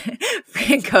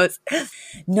 Fran goes,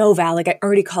 no, Val, like I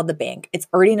already called the bank. It's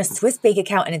already in a Swiss bank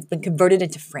account and it's been converted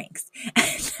into francs.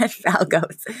 And then Val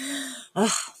goes,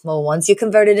 oh, well, once you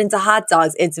convert it into hot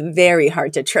dogs, it's very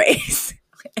hard to trace.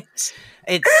 It's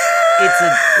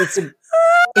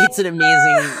an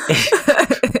amazing...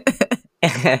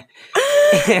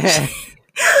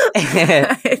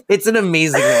 It's an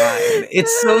amazing line.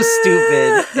 It's so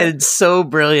stupid and it's so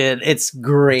brilliant. It's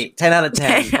great. 10 out of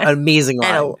 10. Amazing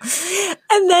line.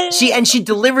 And then she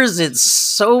delivers it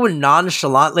so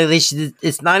nonchalantly.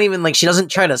 It's not even like she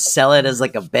doesn't try to sell it as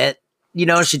like a bit. You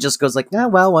know, she just goes like, "Yeah,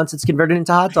 well, once it's converted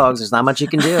into hot dogs, there's not much you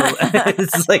can do."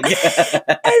 It's like, and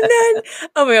then,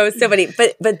 oh my god, it was so funny.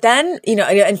 But then, you know,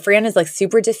 and Fran is like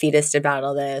super defeatist about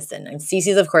all this, and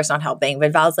Cece's of course not helping.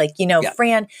 But Val's like, you know,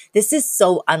 Fran, this is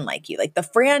so unlike you. Like the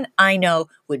Fran I know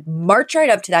would march right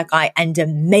up to that guy and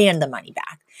demand the money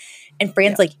back. And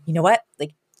Fran's like, you know what?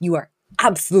 Like you are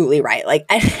absolutely right. Like,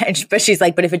 but she's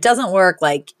like, but if it doesn't work,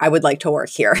 like, I would like to work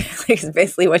here. Like, is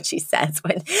basically what she says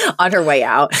when on her way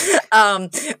out.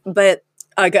 But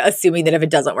assuming that if it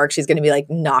doesn't work, she's going to be like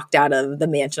knocked out of the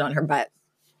mansion on her butt.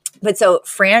 But so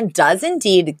Fran does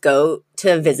indeed go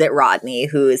to visit Rodney,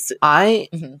 who is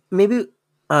maybe.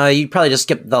 You probably just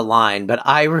skipped the line, but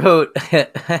I wrote.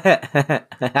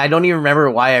 I don't even remember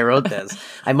why I wrote this.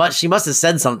 She must have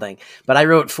said something, but I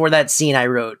wrote for that scene. I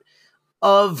wrote,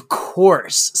 of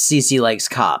course, Cece likes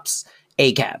cops.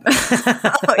 ACAB.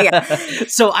 Oh yeah.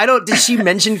 So did she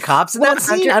mention cops in that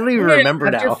scene? I don't even remember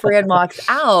now. After Fran walks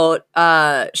out,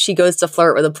 she goes to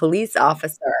flirt with a police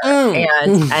officer,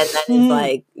 and then is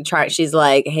like, she's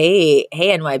like, hey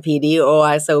NYPD, oh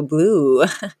I so blue.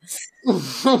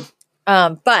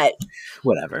 But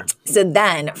whatever. So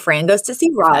then Fran goes to see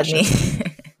Rodney,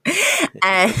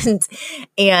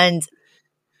 and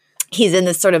he's in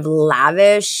this sort of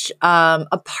lavish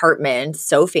apartment,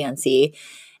 so fancy.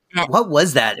 And what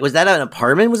was that? Was that an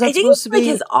apartment? Was that supposed to be like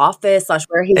his office /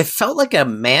 where he? It felt like a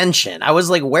mansion. I was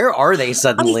like, where are they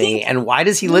suddenly? And why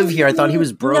does he live here? I thought he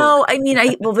was broke. No, I mean,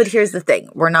 but here's the thing: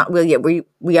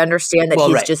 we understand that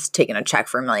he's just taken a check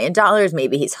for $1 million.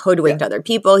 Maybe he's hoodwinked other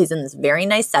people. He's in this very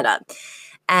nice setup,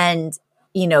 and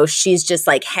you know, she's just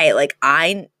like, hey, like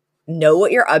I know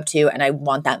what you're up to, and I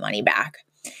want that money back.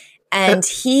 And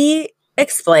he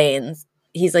explains,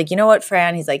 he's like, you know what,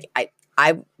 Fran? He's like,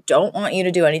 I don't want you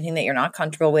to do anything that you're not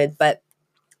comfortable with, but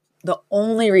the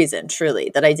only reason,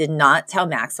 truly, that I did not tell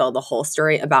Maxwell the whole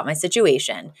story about my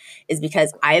situation is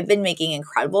because I have been making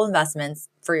incredible investments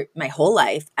for my whole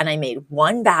life, and I made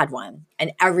one bad one,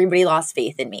 and everybody lost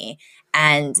faith in me.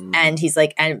 And he's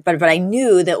like, but I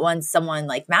knew that once someone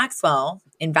like Maxwell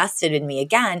invested in me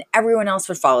again, everyone else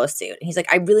would follow suit. And he's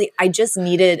like, I just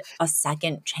needed a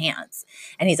second chance.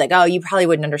 And he's like, oh, you probably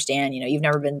wouldn't understand. You've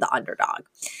never been the underdog.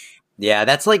 Yeah,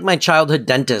 that's like my childhood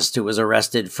dentist who was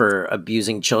arrested for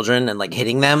abusing children and like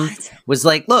hitting them. Was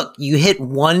like, look, you hit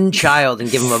one child and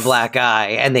give him a black eye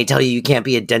and they tell you can't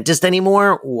be a dentist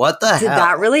anymore? What the hell? Did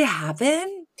that really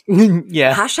happen?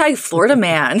 Yeah. Hashtag Florida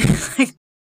man.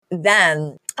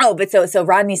 So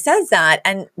Rodney says that.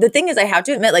 And the thing is, I have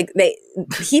to admit, like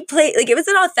he played, like it was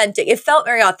it felt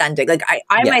very authentic. Like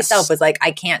I myself was like,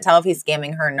 I can't tell if he's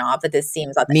scamming her or not, but this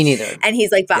seems authentic. Me neither. And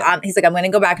he's like, I'm going to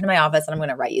go back into my office and I'm going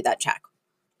to write you that check.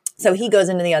 So he goes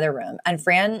into the other room, and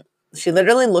Fran, she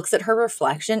literally looks at her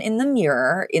reflection in the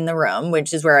mirror in the room,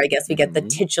 which is where I guess we get the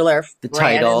titular the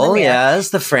Fran title. Yes,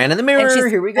 the Fran in the mirror.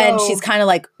 Here we go. And she's kind of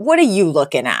like, what are you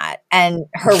looking at? And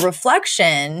her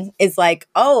reflection is like,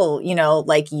 oh,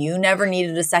 like you never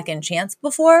needed a second chance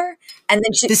before. And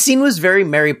then this scene was very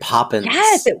Mary Poppins.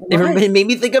 Yes, it was. It made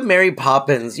me think of Mary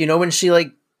Poppins. When she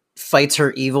like fights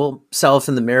her evil self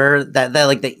in the mirror, that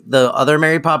like the other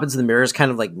Mary Poppins in the mirror is kind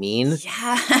of like mean.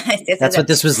 Yeah. That's what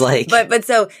this was like. But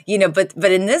so,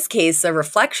 but in this case, the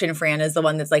reflection, Fran, is the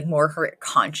one that's like more her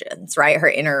conscience, right? Her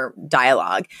inner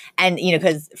dialogue. And,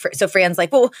 so Fran's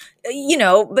like, well,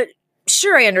 but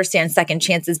sure, I understand second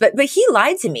chances, but he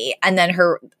lied to me. And then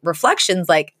her reflection's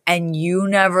like, and you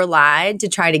never lied to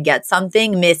try to get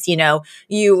something, miss,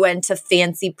 you went to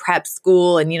fancy prep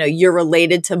school and, you're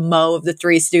related to Mo of the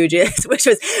Three Stooges,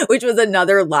 which was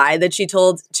another lie that she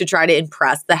told to try to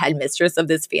impress the headmistress of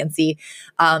this fancy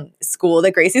school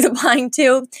that Gracie's applying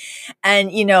to.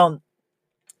 And,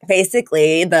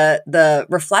 basically the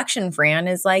reflection, Fran,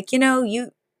 is like,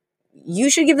 you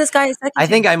should give this guy a second. I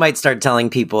think I might start telling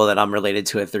people that I'm related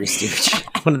to a Three Stooge.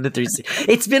 One of the Three Stooges.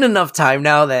 It's been enough time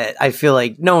now that I feel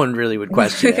like no one really would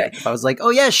question it. If I was like,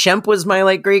 oh yeah, Shemp was my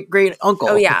like great uncle.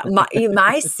 Oh yeah,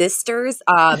 my sisters.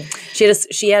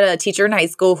 She had a teacher in high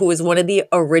school who was one of the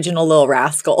original Little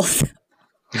Rascals.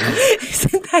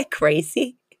 Isn't that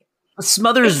crazy?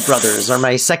 Smothers brothers are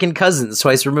my second cousins,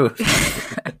 twice removed.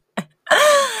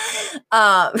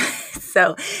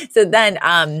 So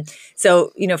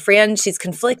Fran, she's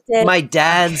conflicted. My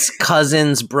dad's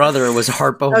cousin's brother was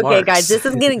Harpo Marx. Okay, guys, this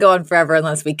is going to go on forever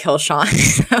unless we kill Sean.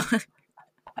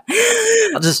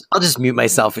 I'll just mute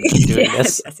myself and keep doing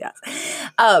this. Yes.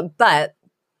 But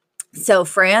so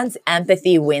Fran's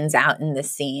empathy wins out in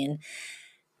this scene,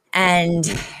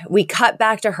 and we cut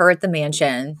back to her at the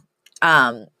mansion.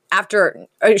 After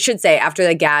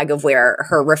the gag of where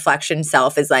her reflection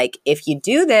self is like, if you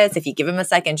do this, if you give him a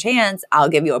second chance, I'll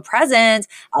give you a present.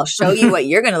 I'll show you what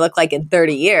you're going to look like in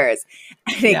 30 years.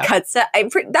 And it cuts to,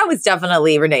 that was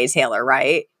definitely Renee Taylor,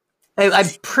 right? I'm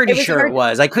pretty sure it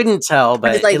was. I couldn't tell,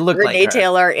 but it, was like it looked Renee like Renee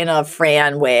Taylor in a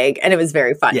Fran wig, and it was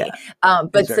very funny. Yeah.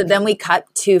 But so then we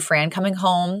cut to Fran coming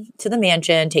home to the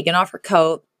mansion, taking off her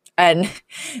coat. And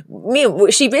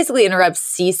she basically interrupts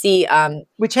Cece.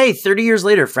 Which, hey, 30 years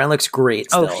later, Fran looks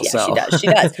great still. Oh, yeah, she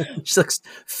does. She looks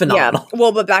phenomenal. Yeah.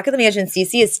 Well, but back at the mansion,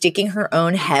 Cece is sticking her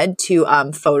own head to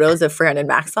photos of Fran and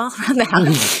Maxwell around the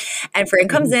house. And Fran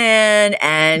comes in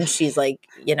and she's like,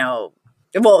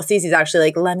 Cece's actually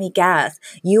like, let me guess.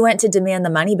 You went to demand the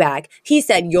money back. He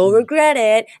said, you'll regret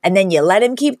it. And then you let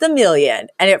him keep the $1 million.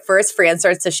 And at first, Fran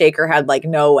starts to shake her head like,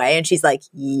 no way. And she's like,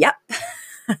 yep.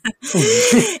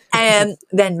 And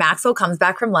then Maxwell comes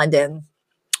back from London,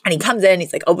 and he comes in,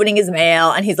 he's like opening his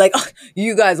mail, and he's like, oh,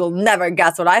 you guys will never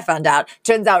guess what I found out.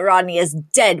 Turns out Rodney is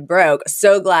dead broke.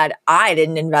 So glad I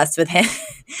didn't invest with him.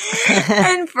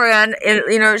 And Fran,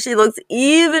 she looks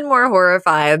even more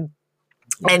horrified.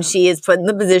 And she is put in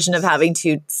the position of having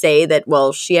to say that,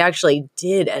 well, she actually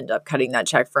did end up cutting that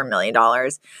check for $1 million,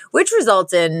 which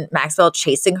results in Maxwell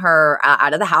chasing her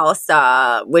out of the house,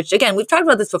 which, again, we've talked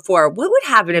about this before. What would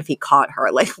happen if he caught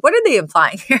her? Like, what are they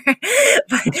implying here?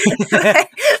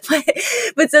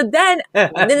 but so then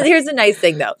here's the nice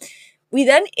thing, though. We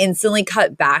then instantly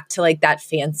cut back to like that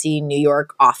fancy New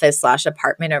York office /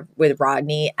 apartment with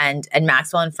Rodney, and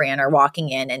Maxwell and Fran are walking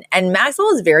in, and Maxwell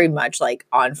is very much like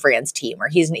on Fran's team, or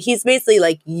he's basically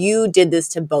like, you did this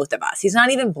to both of us. He's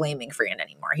not even blaming Fran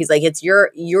anymore. He's like, it's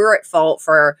you're at fault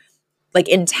for like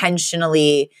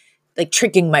intentionally like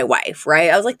tricking my wife, right?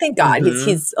 I was like, thank God,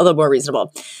 he's a little more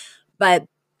reasonable. But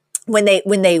when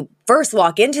they first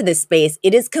walk into this space,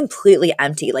 it is completely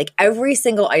empty. Like every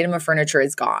single item of furniture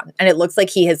is gone, and it looks like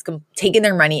he has taken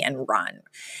their money and run.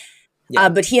 Yeah.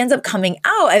 But he ends up coming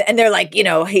out, and they're like,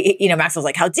 Maxwell's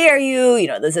like, "How dare you?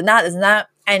 This and that, this and that."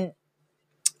 And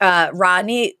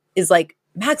Rodney is like,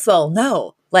 "Maxwell,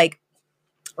 no, like,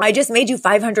 I just made you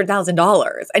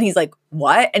 $500,000." And he's like,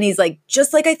 "What?" And he's like,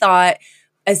 "Just like I thought.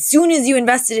 As soon as you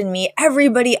invested in me,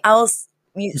 everybody else."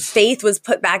 Faith was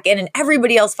put back in and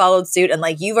everybody else followed suit. And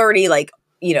like, you've already like,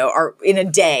 are in a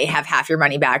day have half your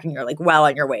money back and you're like well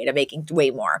on your way to making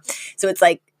way more. So it's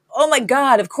like, oh my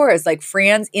God, of course, like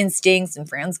Fran's instincts and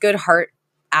Fran's good heart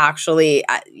actually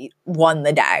won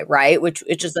the day, right? Which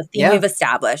is a theme we've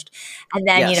established. And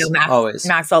then,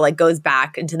 Maxwell like goes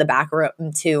back into the back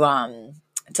room to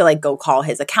like go call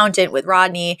his accountant with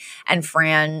Rodney, and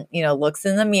Fran, looks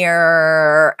in the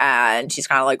mirror and she's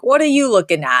kind of like, "What are you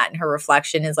looking at?" And her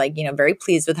reflection is like, very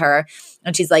pleased with her.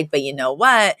 And she's like, "But you know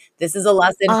what? This is a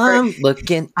lesson I'm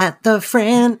looking at the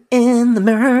Fran in the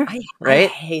mirror." I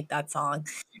hate that song.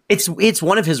 It's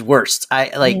one of his worst.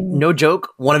 No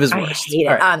joke, one of his worst. I hate it.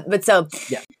 Right. But so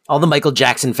all the Michael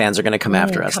Jackson fans are going to come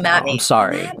after us. Come at me. I'm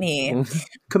sorry. Come at me.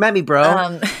 Come at me,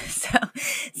 bro.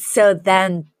 So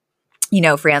then,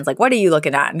 Fran's like, "What are you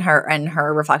looking at?" And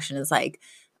her reflection is like,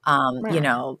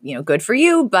 good for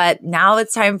you, but now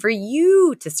it's time for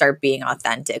you to start being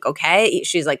authentic. Okay.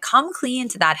 She's like, "Come clean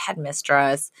to that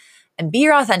headmistress and be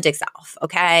your authentic self."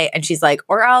 Okay. And she's like,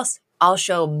 "Or else I'll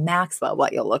show Maxwell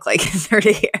what you'll look like in 30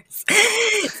 years.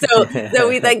 So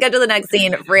we then get to the next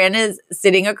scene. Fran is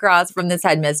sitting across from this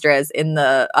headmistress in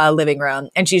the living room,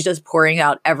 and she's just pouring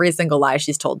out every single lie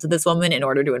she's told to this woman in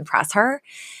order to impress her.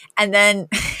 And then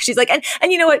she's like,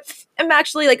 and you know what? I'm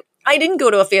actually like, I didn't go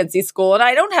to a fancy school and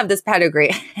I don't have this pedigree.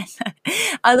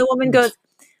 The woman goes,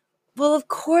 "Well, of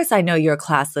course I know you're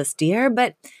classless, dear,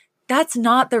 but that's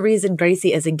not the reason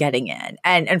Gracie isn't getting in."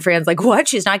 And Fran's like, "What?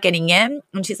 She's not getting in?"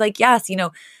 And she's like, "Yes,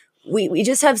 we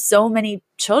just have so many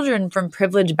children from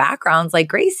privileged backgrounds like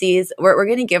Gracie's. We're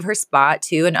going to give her spot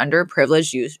to an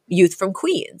underprivileged youth from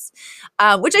Queens,"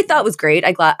 which I thought was great.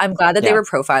 I'm glad that they were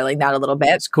profiling that a little bit.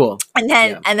 It's cool. And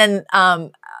then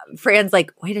Fran's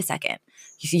like, "Wait a second.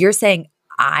 You're saying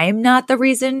I'm not the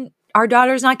reason our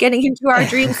daughter's not getting into our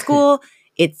dream school?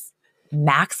 It's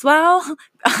Maxwell?"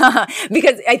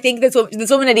 Because I think this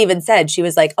woman had even said, she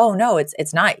was like, "Oh no,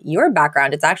 it's not your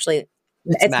background. It's actually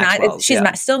it's not. She's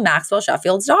still Maxwell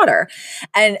Sheffield's daughter."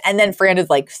 And then Fran is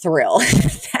like thrilled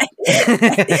that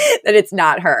it's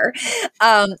not her.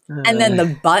 And then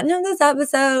the button of this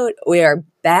episode, we are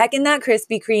back in that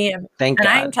Krispy Kreme. Thank God.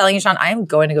 I'm telling you, Sean, I am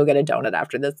going to go get a donut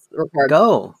after this record.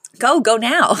 Go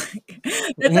now.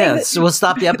 So we'll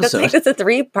stop the episode. That's a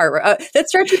 3-part. That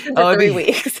stretches into 3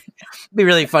 weeks. It'd be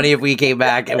really funny if we came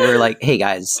back and we're like, "Hey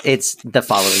guys, it's the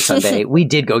following Sunday. We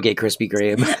did go get Krispy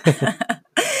Kreme."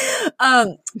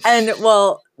 And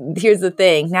well, here's the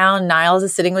thing. Now Niles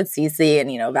is sitting with Cece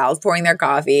and, Val's pouring their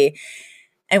coffee.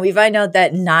 And we find out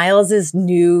that Niles'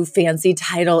 new fancy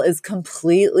title is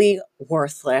completely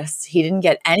worthless. He didn't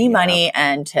get any money.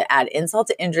 And to add insult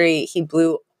to injury, he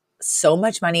blew so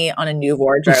much money on a new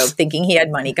wardrobe thinking he had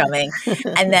money coming.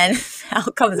 And then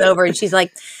Val comes over and she's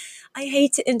like, "I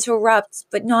hate to interrupt,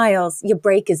 but Niles, your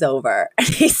break is over." And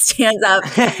he stands up.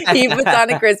 He puts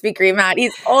on a Krispy Kreme hat.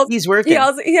 He's working.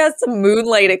 He has to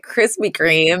moonlight at Krispy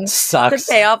Kreme to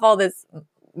pay off all this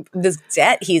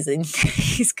debt he's in.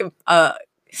 He's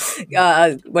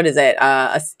what is it?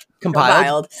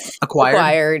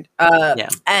 Acquired.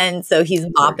 And so he's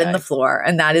mopping the floor,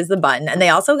 and that is the button. And they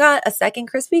also got a second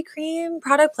Krispy Kreme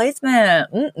product placement.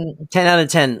 10 out of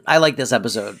 10. I like this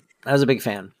episode. I was a big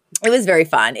fan. It was very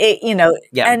fun.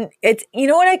 And it's,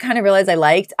 what I kind of realized I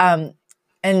liked, and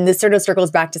this sort of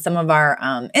circles back to some of our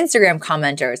Instagram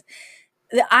commenters.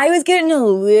 I was getting a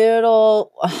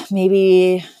little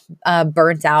maybe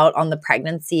burnt out on the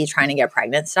pregnancy, trying to get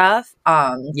pregnant stuff.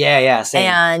 Same.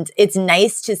 And it's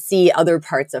nice to see other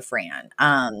parts of Fran.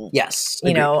 Yes.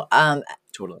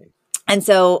 Totally. And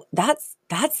so that's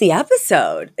the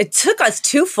episode. It took us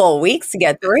 2 full weeks to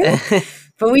get through,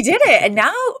 but we did it. And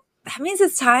now that means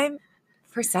it's time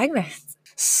for segments.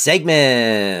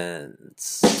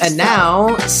 And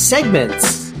now,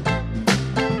 segments.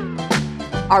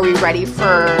 Are we ready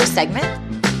for segment?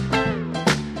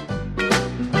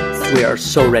 We are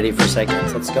so ready for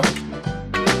segments. Let's go.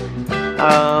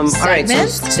 All right, so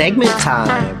segment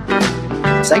time.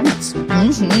 Segments.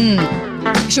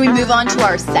 Mm-hmm. Should we move on to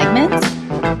our segments?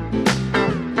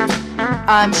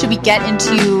 Should we get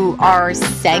into our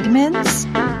segments?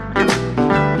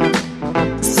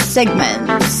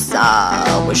 Segments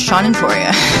with Sean and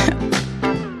Toria.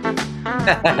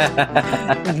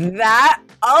 That,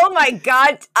 oh my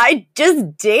God, I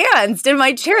just danced in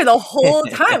my chair the whole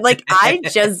time. Like I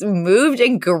just moved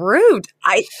and grooved.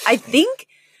 I think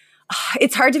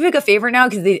it's hard to pick a favorite now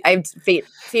because I have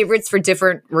favorites for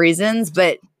different reasons,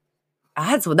 but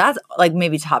that's like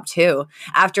maybe top two.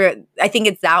 After I think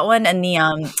it's that one and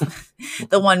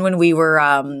the one when we were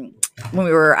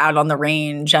out on the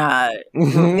range, the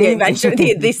adventure,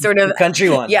 the sort of country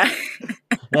one, yeah.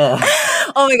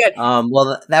 Oh my God.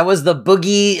 Well, that was the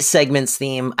boogie segments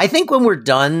theme. I think when we're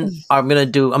done, I'm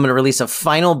gonna release a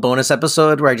final bonus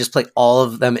episode where I just play all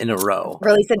of them in a row.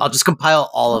 I'll just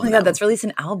compile all of them. Oh my God, that's release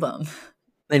an album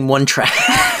in one track.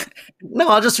 No,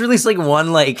 I'll just release like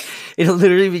one. Like it'll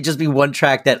literally just be one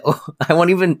track that I won't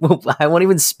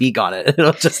even speak on it.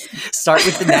 It'll just start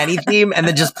with the nanny theme and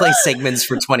then just play segments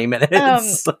for 20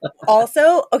 minutes.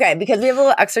 Also, okay, because we have a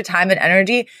little extra time and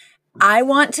energy. I'm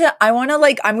going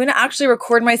to actually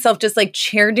record myself just like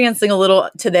chair dancing a little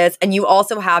to this. And you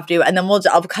also have to, and then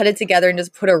I'll cut it together and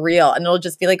just put a reel and it'll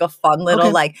just be like a fun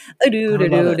little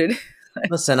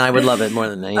Listen, I would love it more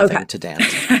than anything to dance.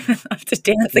 To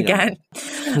dance again.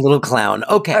 Little clown.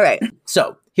 Okay. All right.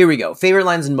 So here we go. Favorite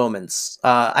lines and moments.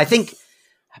 I think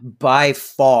by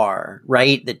far,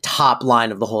 right, the top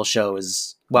line of the whole show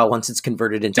is, well, once it's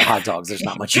converted into hot dogs, there's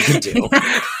not much you can do.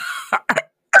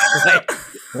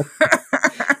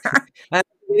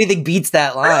 Anything beats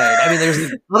that line. I mean,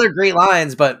 there's other great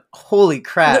lines, but holy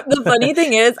crap. The funny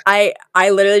thing is, I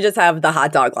literally just have the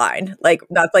hot dog line. Like,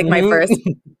 that's like my first.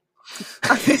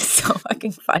 It's so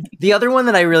fucking funny. The other one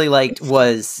that I really liked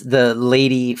was the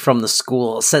lady from the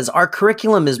school says, our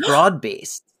curriculum is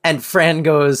broad-based. And Fran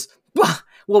goes, well,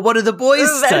 what do the boys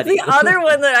study? That's the other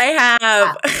one that I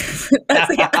have.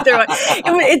 That's the other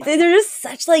one. They're just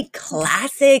such like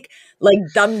classic, like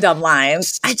dum-dum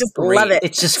lines. I just love it.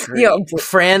 It's just great.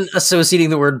 Fran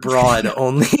associating the word broad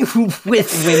only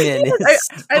with women.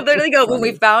 I literally go, when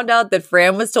we found out that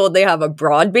Fran was told they have a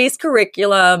broad-based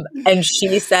curriculum and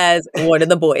she says, what do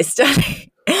the boys study?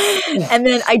 And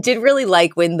then I did really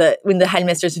like when the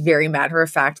headmistress very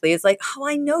matter-of-factly is like, oh,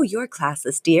 I know your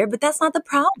classes, dear, but that's not the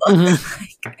problem.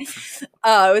 Mm-hmm.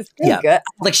 It was pretty good.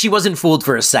 Like she wasn't fooled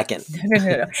for a second.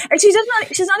 No. And she's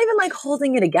not even like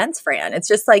holding it against Fran. It's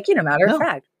just like, matter of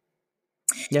fact.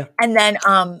 Yeah. And then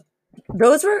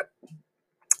those were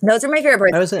my favorite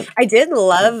parts. That was it. I did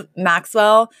love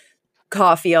Maxwell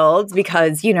Caulfield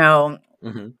because,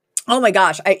 mm-hmm. Oh my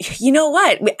gosh. You know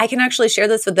what? I can actually share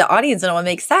this with the audience and it will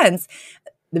make sense.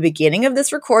 The beginning of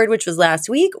this record, which was last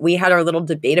week, we had our little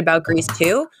debate about Grease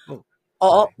 2.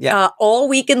 All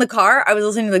week in the car, I was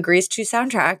listening to the Grease 2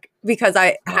 soundtrack because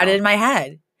I had it in my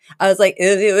head. I was like,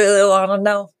 if you really want to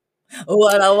know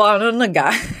what I want in a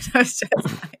guy. I was just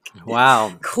like,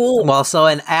 wow. Cool. Well,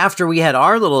 and after we had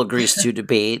our little Grease 2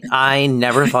 debate, I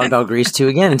never thought about Grease 2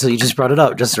 again until you just brought it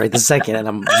up just right this second, and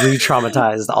I'm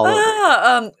re-traumatized all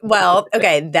over. Well,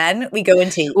 okay, then we go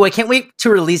into... Well, I can't wait to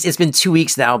release... It's been 2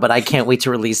 weeks now, but I can't wait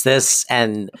to release this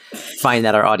and find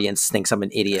that our audience thinks I'm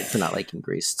an idiot for not liking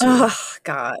Grease 2. Oh,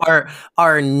 God.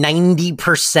 Our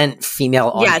 90% female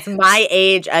audience. Yes, my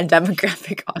age and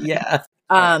demographic audience.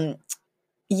 Yeah.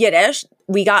 Yiddish,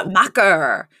 we got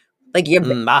Macher. Like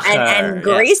and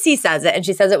Gracie says it, and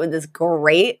she says it with this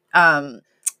great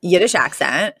Yiddish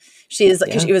accent. She was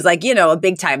like, a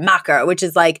big time Macher, which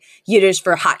is like Yiddish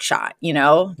for hot shot,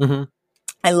 Mm-hmm.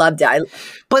 I loved it.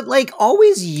 But like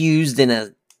always used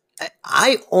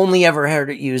I only ever heard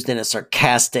it used in a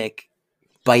sarcastic,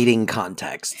 biting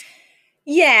context.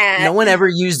 Yeah. No one ever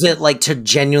used it like to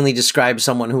genuinely describe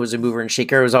someone who was a mover and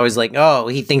shaker. It was always like, oh,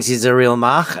 he thinks he's a real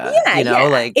macha. Yeah,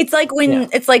 like it's like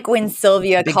when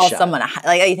Sylvia calls someone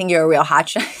you think you're a real hot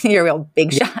shot, you're a real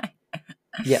big shot.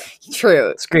 Yeah. True.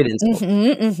 It's great insult.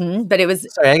 Mm-hmm, mm-hmm. But it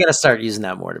was sorry, I gotta start using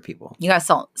that more to people. You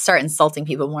gotta start insulting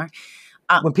people more.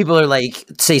 When people are like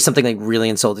say something like really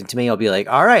insulting to me, I'll be like,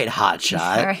 all right, hot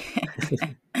shot. All right.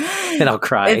 And I'll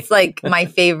cry. It's like my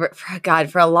favorite.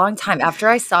 For a long time after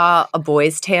I saw A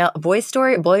Boy's Tale with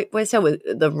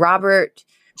the Robert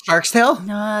Shark's Tale.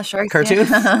 No, Shark cartoon.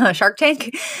 Shark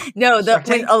Tank. No,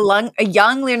 a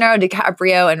young Leonardo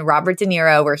DiCaprio and Robert De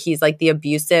Niro, where he's like the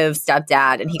abusive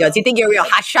stepdad, and he goes, "You think you're a real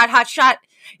hot shot?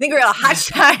 You think you're a real hot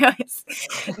shot?"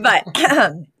 But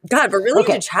God, we're really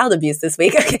into child abuse this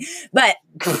week. Okay. But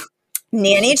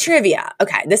nanny trivia.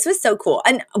 Okay, this was so cool,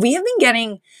 and we have been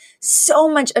getting so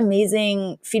much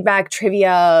amazing feedback,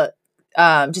 trivia,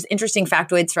 just interesting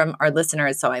factoids from our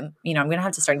listeners. So I'm going to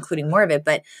have to start including more of it.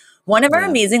 But one of our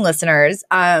amazing listeners,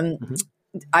 I'll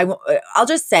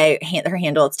just say her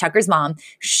handle. It's Tucker's mom.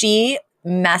 She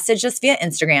messaged us via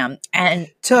Instagram, and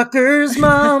Tucker's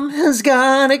mom has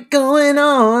got it going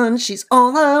on. She's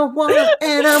all I want,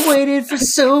 and I'm waiting for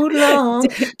so long.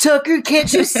 Tucker,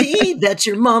 can't you see that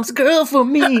your mom's girl for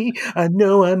me? I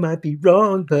know I might be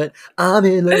wrong, but I'm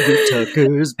in love with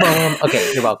Tucker's mom.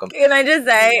 Okay, you're welcome. can I just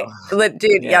say,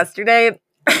 dude, yesterday,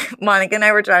 Monica and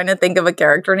I were trying to think of a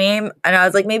character name, and I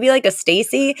was like, maybe like a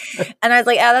Stacy, and I was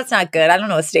like, oh, that's not good. I don't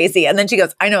know a Stacy. And then she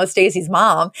goes, I know a Stacy's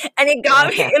mom, and it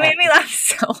made me laugh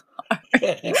so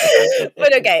hard.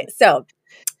 But okay, so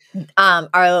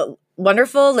our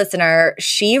wonderful listener,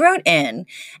 she wrote in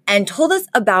and told us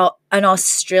about an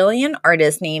Australian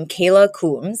artist named Kayla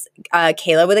Coombs,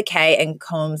 Kayla with a K and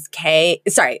Combs COOMBS.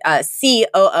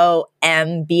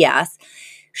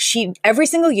 She every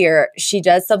single year she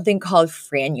does something called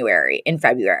Franuary in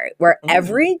February, where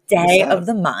every day of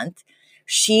the month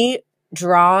she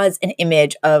draws an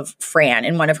image of Fran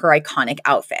in one of her iconic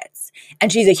outfits.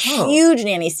 And she's a huge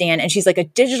Nanny stan, and she's like a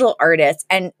digital artist.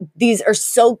 And these are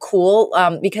so cool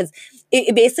because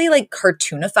it basically like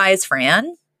cartoonifies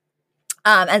Fran.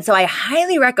 And so I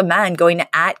highly recommend going to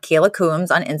 @Kayla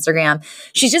Coombs on Instagram.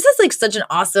 She just has like such an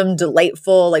awesome,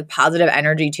 delightful, like positive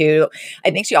energy too. I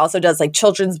think she also does like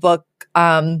children's book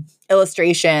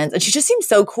illustrations, and she just seems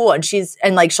so cool. And she'll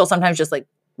sometimes just like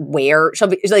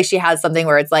she has something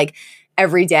where it's like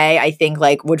every day I think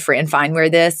like, would Fran Fine wear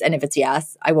this? And if it's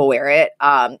yes, I will wear it.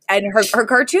 And her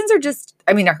cartoons are just,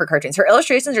 not her cartoons, her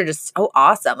illustrations are just so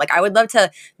awesome. Like I would love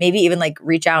to maybe even like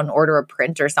reach out and order a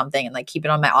print or something and like keep it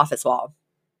on my office wall.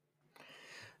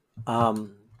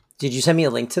 Did you send me a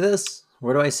link to this?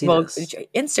 Where do I see this?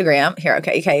 Instagram. Here.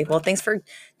 Okay. Well, thanks for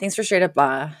straight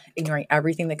up ignoring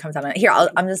everything that comes out. Here, I'm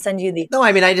going to send you the. No,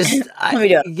 I mean, let me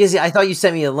do it. I thought you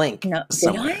sent me a link. No,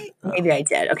 did I? Maybe I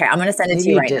did. Okay, I'm going to send it to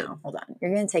you right now. Hold on.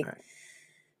 You're going to take. Right.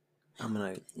 I'm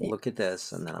going to look at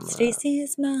this, and then I'm going to.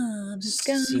 Stacy's mom.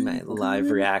 See my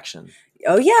live reaction.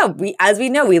 Oh yeah, as we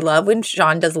know, we love when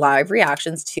Sean does live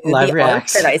reactions to the art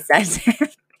that I sent.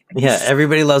 Yeah,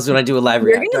 everybody loves when I do a live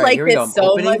reaction. You're going to like this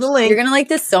so much. You're going to like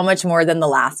this so much more than the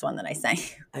last one that I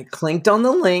sent. I clicked on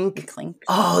the link. Clinked.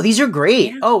 Oh, these are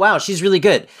great. Yeah. Oh, wow. She's really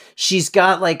good. She's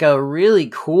got like a really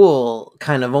cool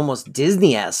kind of almost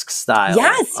Disney-esque style.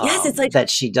 Yes. It's like that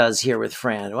she does here with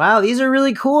Fran. Wow, these are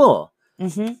really cool.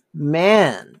 Mm-hmm.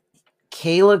 Man,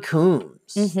 Kayla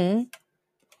Coombs. Mm-hmm.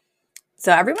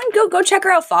 So everyone go check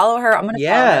her out. Follow her. I'm going to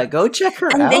follow her. Go check her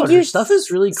and out. Thank you her stuff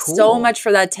is really cool. So much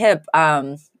for that tip.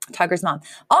 Tucker's mom.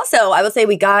 Also, I will say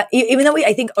we got, even though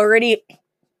I think already.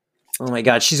 Oh my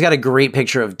God. She's got a great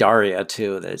picture of Daria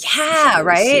too. Yeah,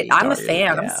 right? I'm a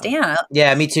fan. I'm a stan.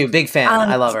 Yeah, me too. Big fan.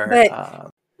 I love her.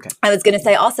 But I was going to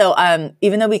say also,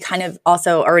 even though we kind of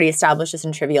also already established this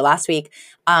in trivia last week,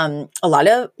 a lot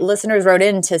of listeners wrote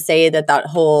in to say that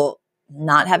whole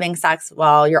not having sex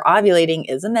while you're ovulating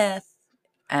is a myth.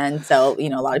 And so, a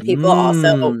lot of people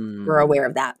also were aware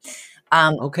of that.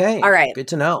 Okay. All right. Good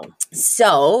to know.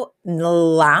 So the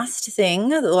last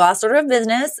order of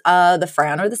business, the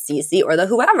Fran or the Cece or the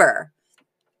whoever.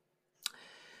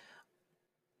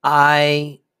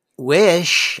 I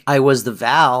wish I was the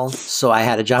Val, so I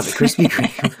had a job at Krispy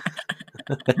Kreme.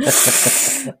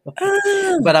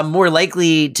 But I'm more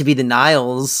likely to be the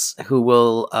Niles, who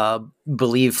will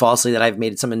believe falsely that I've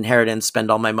made some inheritance,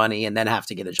 spend all my money, and then have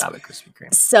to get a job at Krispy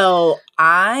Kreme. So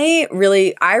I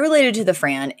related to the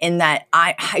Fran in that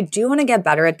I do want to get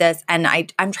better at this, and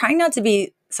I'm trying not to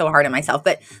be so hard on myself,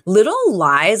 but little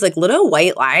lies, like little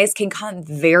white lies, can come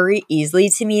very easily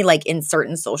to me, like in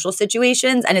certain social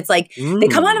situations. And it's like they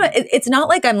come out of it. It's not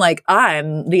like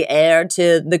I'm the heir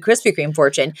to the Krispy Kreme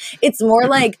fortune. It's more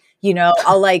like,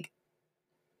 I'll like,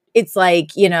 it's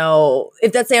like,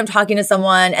 if let's say I'm talking to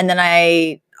someone and then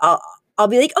I'll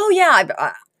be like, oh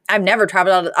yeah, I've never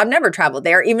traveled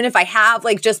there, even if I have,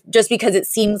 like just because it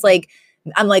seems like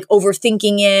I'm like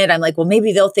overthinking it. I'm like, well,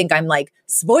 maybe they'll think I'm like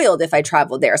spoiled if I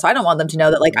travel there. So I don't want them to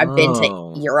know that like I've been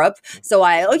to Europe. So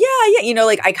I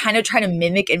kind of try to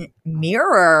mimic and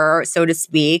mirror, so to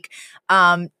speak.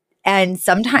 And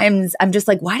sometimes I'm just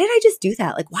like, why did I just do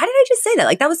that? Like, why did I just say that?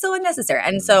 Like, that was so unnecessary.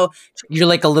 And so you're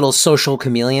like a little social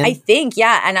chameleon. I think,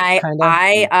 yeah. And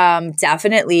I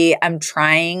definitely am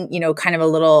trying, kind of a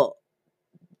little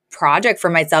project for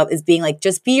myself is being like,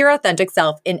 just be your authentic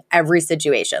self in every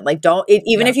situation. Like,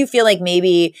 if you feel like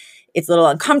maybe it's a little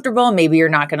uncomfortable, maybe you're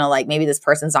not going to like, maybe this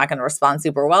person's not going to respond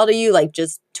super well to you, like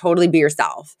just totally be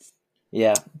yourself.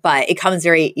 Yeah. But it comes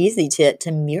very easy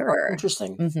to mirror.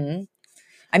 Interesting. Mm-hmm.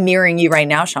 I'm mirroring you right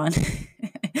now, Sean.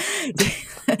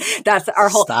 That's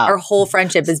our whole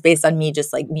friendship is based on me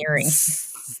just like mirroring.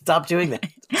 Stop doing that.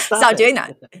 Stop doing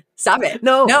that. Stop it.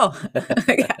 No. No.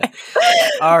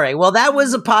 All right. Well, that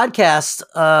was a podcast.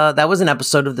 That was an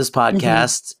episode of this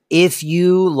podcast. If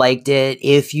you liked it,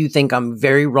 if you think I'm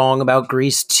very wrong about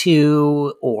Grease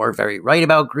 2 or very right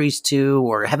about Grease 2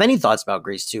 or have any thoughts about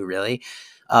Grease 2, really,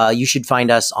 you should find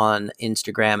us on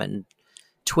Instagram and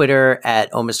Twitter at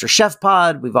Oh Mr. Chef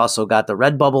Pod. We've also got the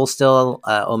Redbubble still,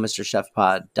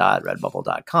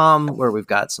 ohmrchefpod.redbubble.com, where we've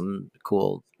got some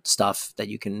cool stuff that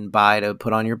you can buy to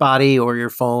put on your body or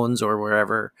your phones or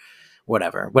wherever,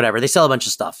 whatever. They sell a bunch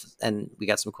of stuff, and we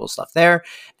got some cool stuff there.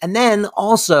 And then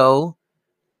also,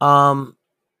 I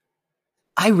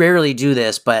rarely do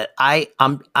this, but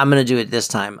I'm going to do it this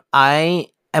time. I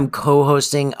am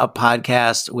co-hosting a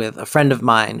podcast with a friend of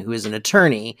mine who is an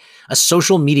attorney, a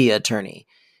social media attorney.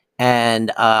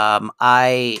 And I'm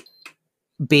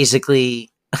basically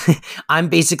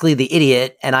the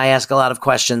idiot, and I ask a lot of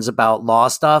questions about law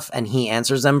stuff, and he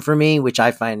answers them for me, which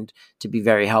I find to be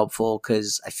very helpful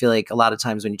because I feel like a lot of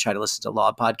times when you try to listen to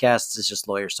law podcasts, it's just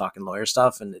lawyers talking lawyer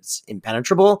stuff, and it's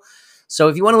impenetrable. So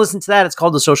if you want to listen to that, it's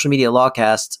called the Social Media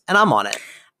Lawcast, and I'm on it.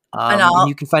 And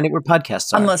you can find it where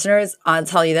podcasts are. Listeners, I'll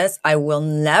tell you this. I will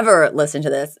never listen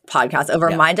to this podcast over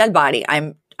my dead body.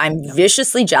 I'm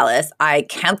viciously jealous. I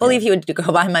can't believe he would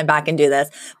go behind my back and do this.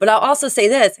 But I'll also say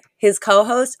this. His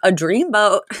co-host, a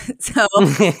dreamboat. So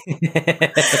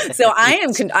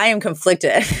I am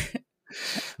conflicted.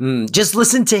 Just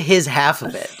listen to his half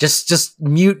of it. Just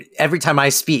mute every time I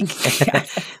speak.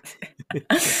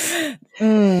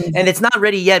 And it's not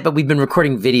ready yet, but we've been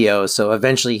recording video, so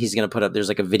eventually he's going to put up, there's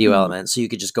like a video element, so you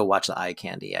could just go watch the eye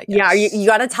candy, I guess. Yeah, you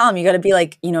got to tell him. You got to be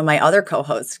like, my other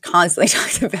co-host constantly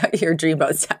talks about your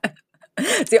dreamboat set.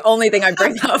 It's the only thing I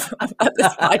bring up about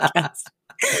this podcast.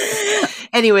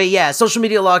 Anyway, yeah, Social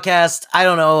Media Lawcast. I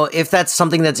don't know if that's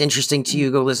something that's interesting to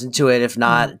you, go listen to it. If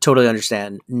not, totally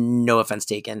understand. No offense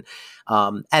taken.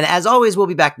 And as always, we'll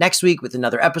be back next week with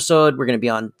another episode. We're going to be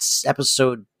on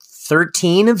episode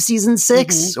 13 of season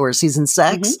 6 or season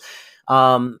 6,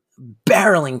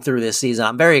 barreling through this season.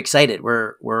 I'm very excited.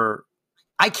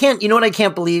 I can't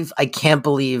believe? I can't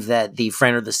believe that the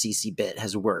Fran or the CC bit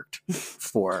has worked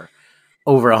for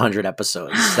over 100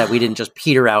 episodes, that we didn't just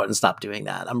peter out and stop doing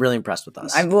that. I'm really impressed with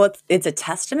us. It's a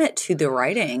testament to the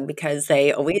writing because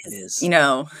they always, they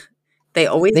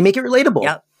make it relatable.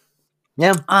 Yep.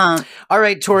 Yeah. All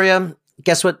right, Toria,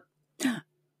 guess what?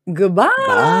 Goodbye.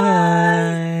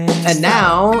 Bye. And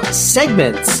now,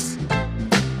 segments.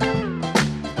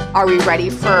 Are we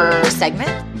ready for segment?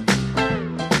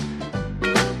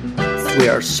 We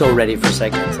are so ready for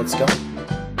segments. Let's go.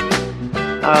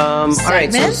 All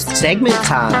right, so segment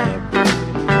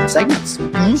time. Segments.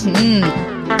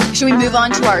 Should we move on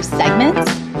to our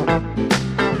segments?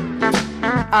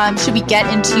 Should we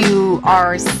get into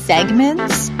our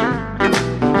segments?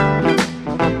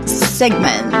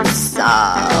 Segments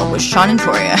with Sean and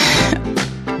Toria.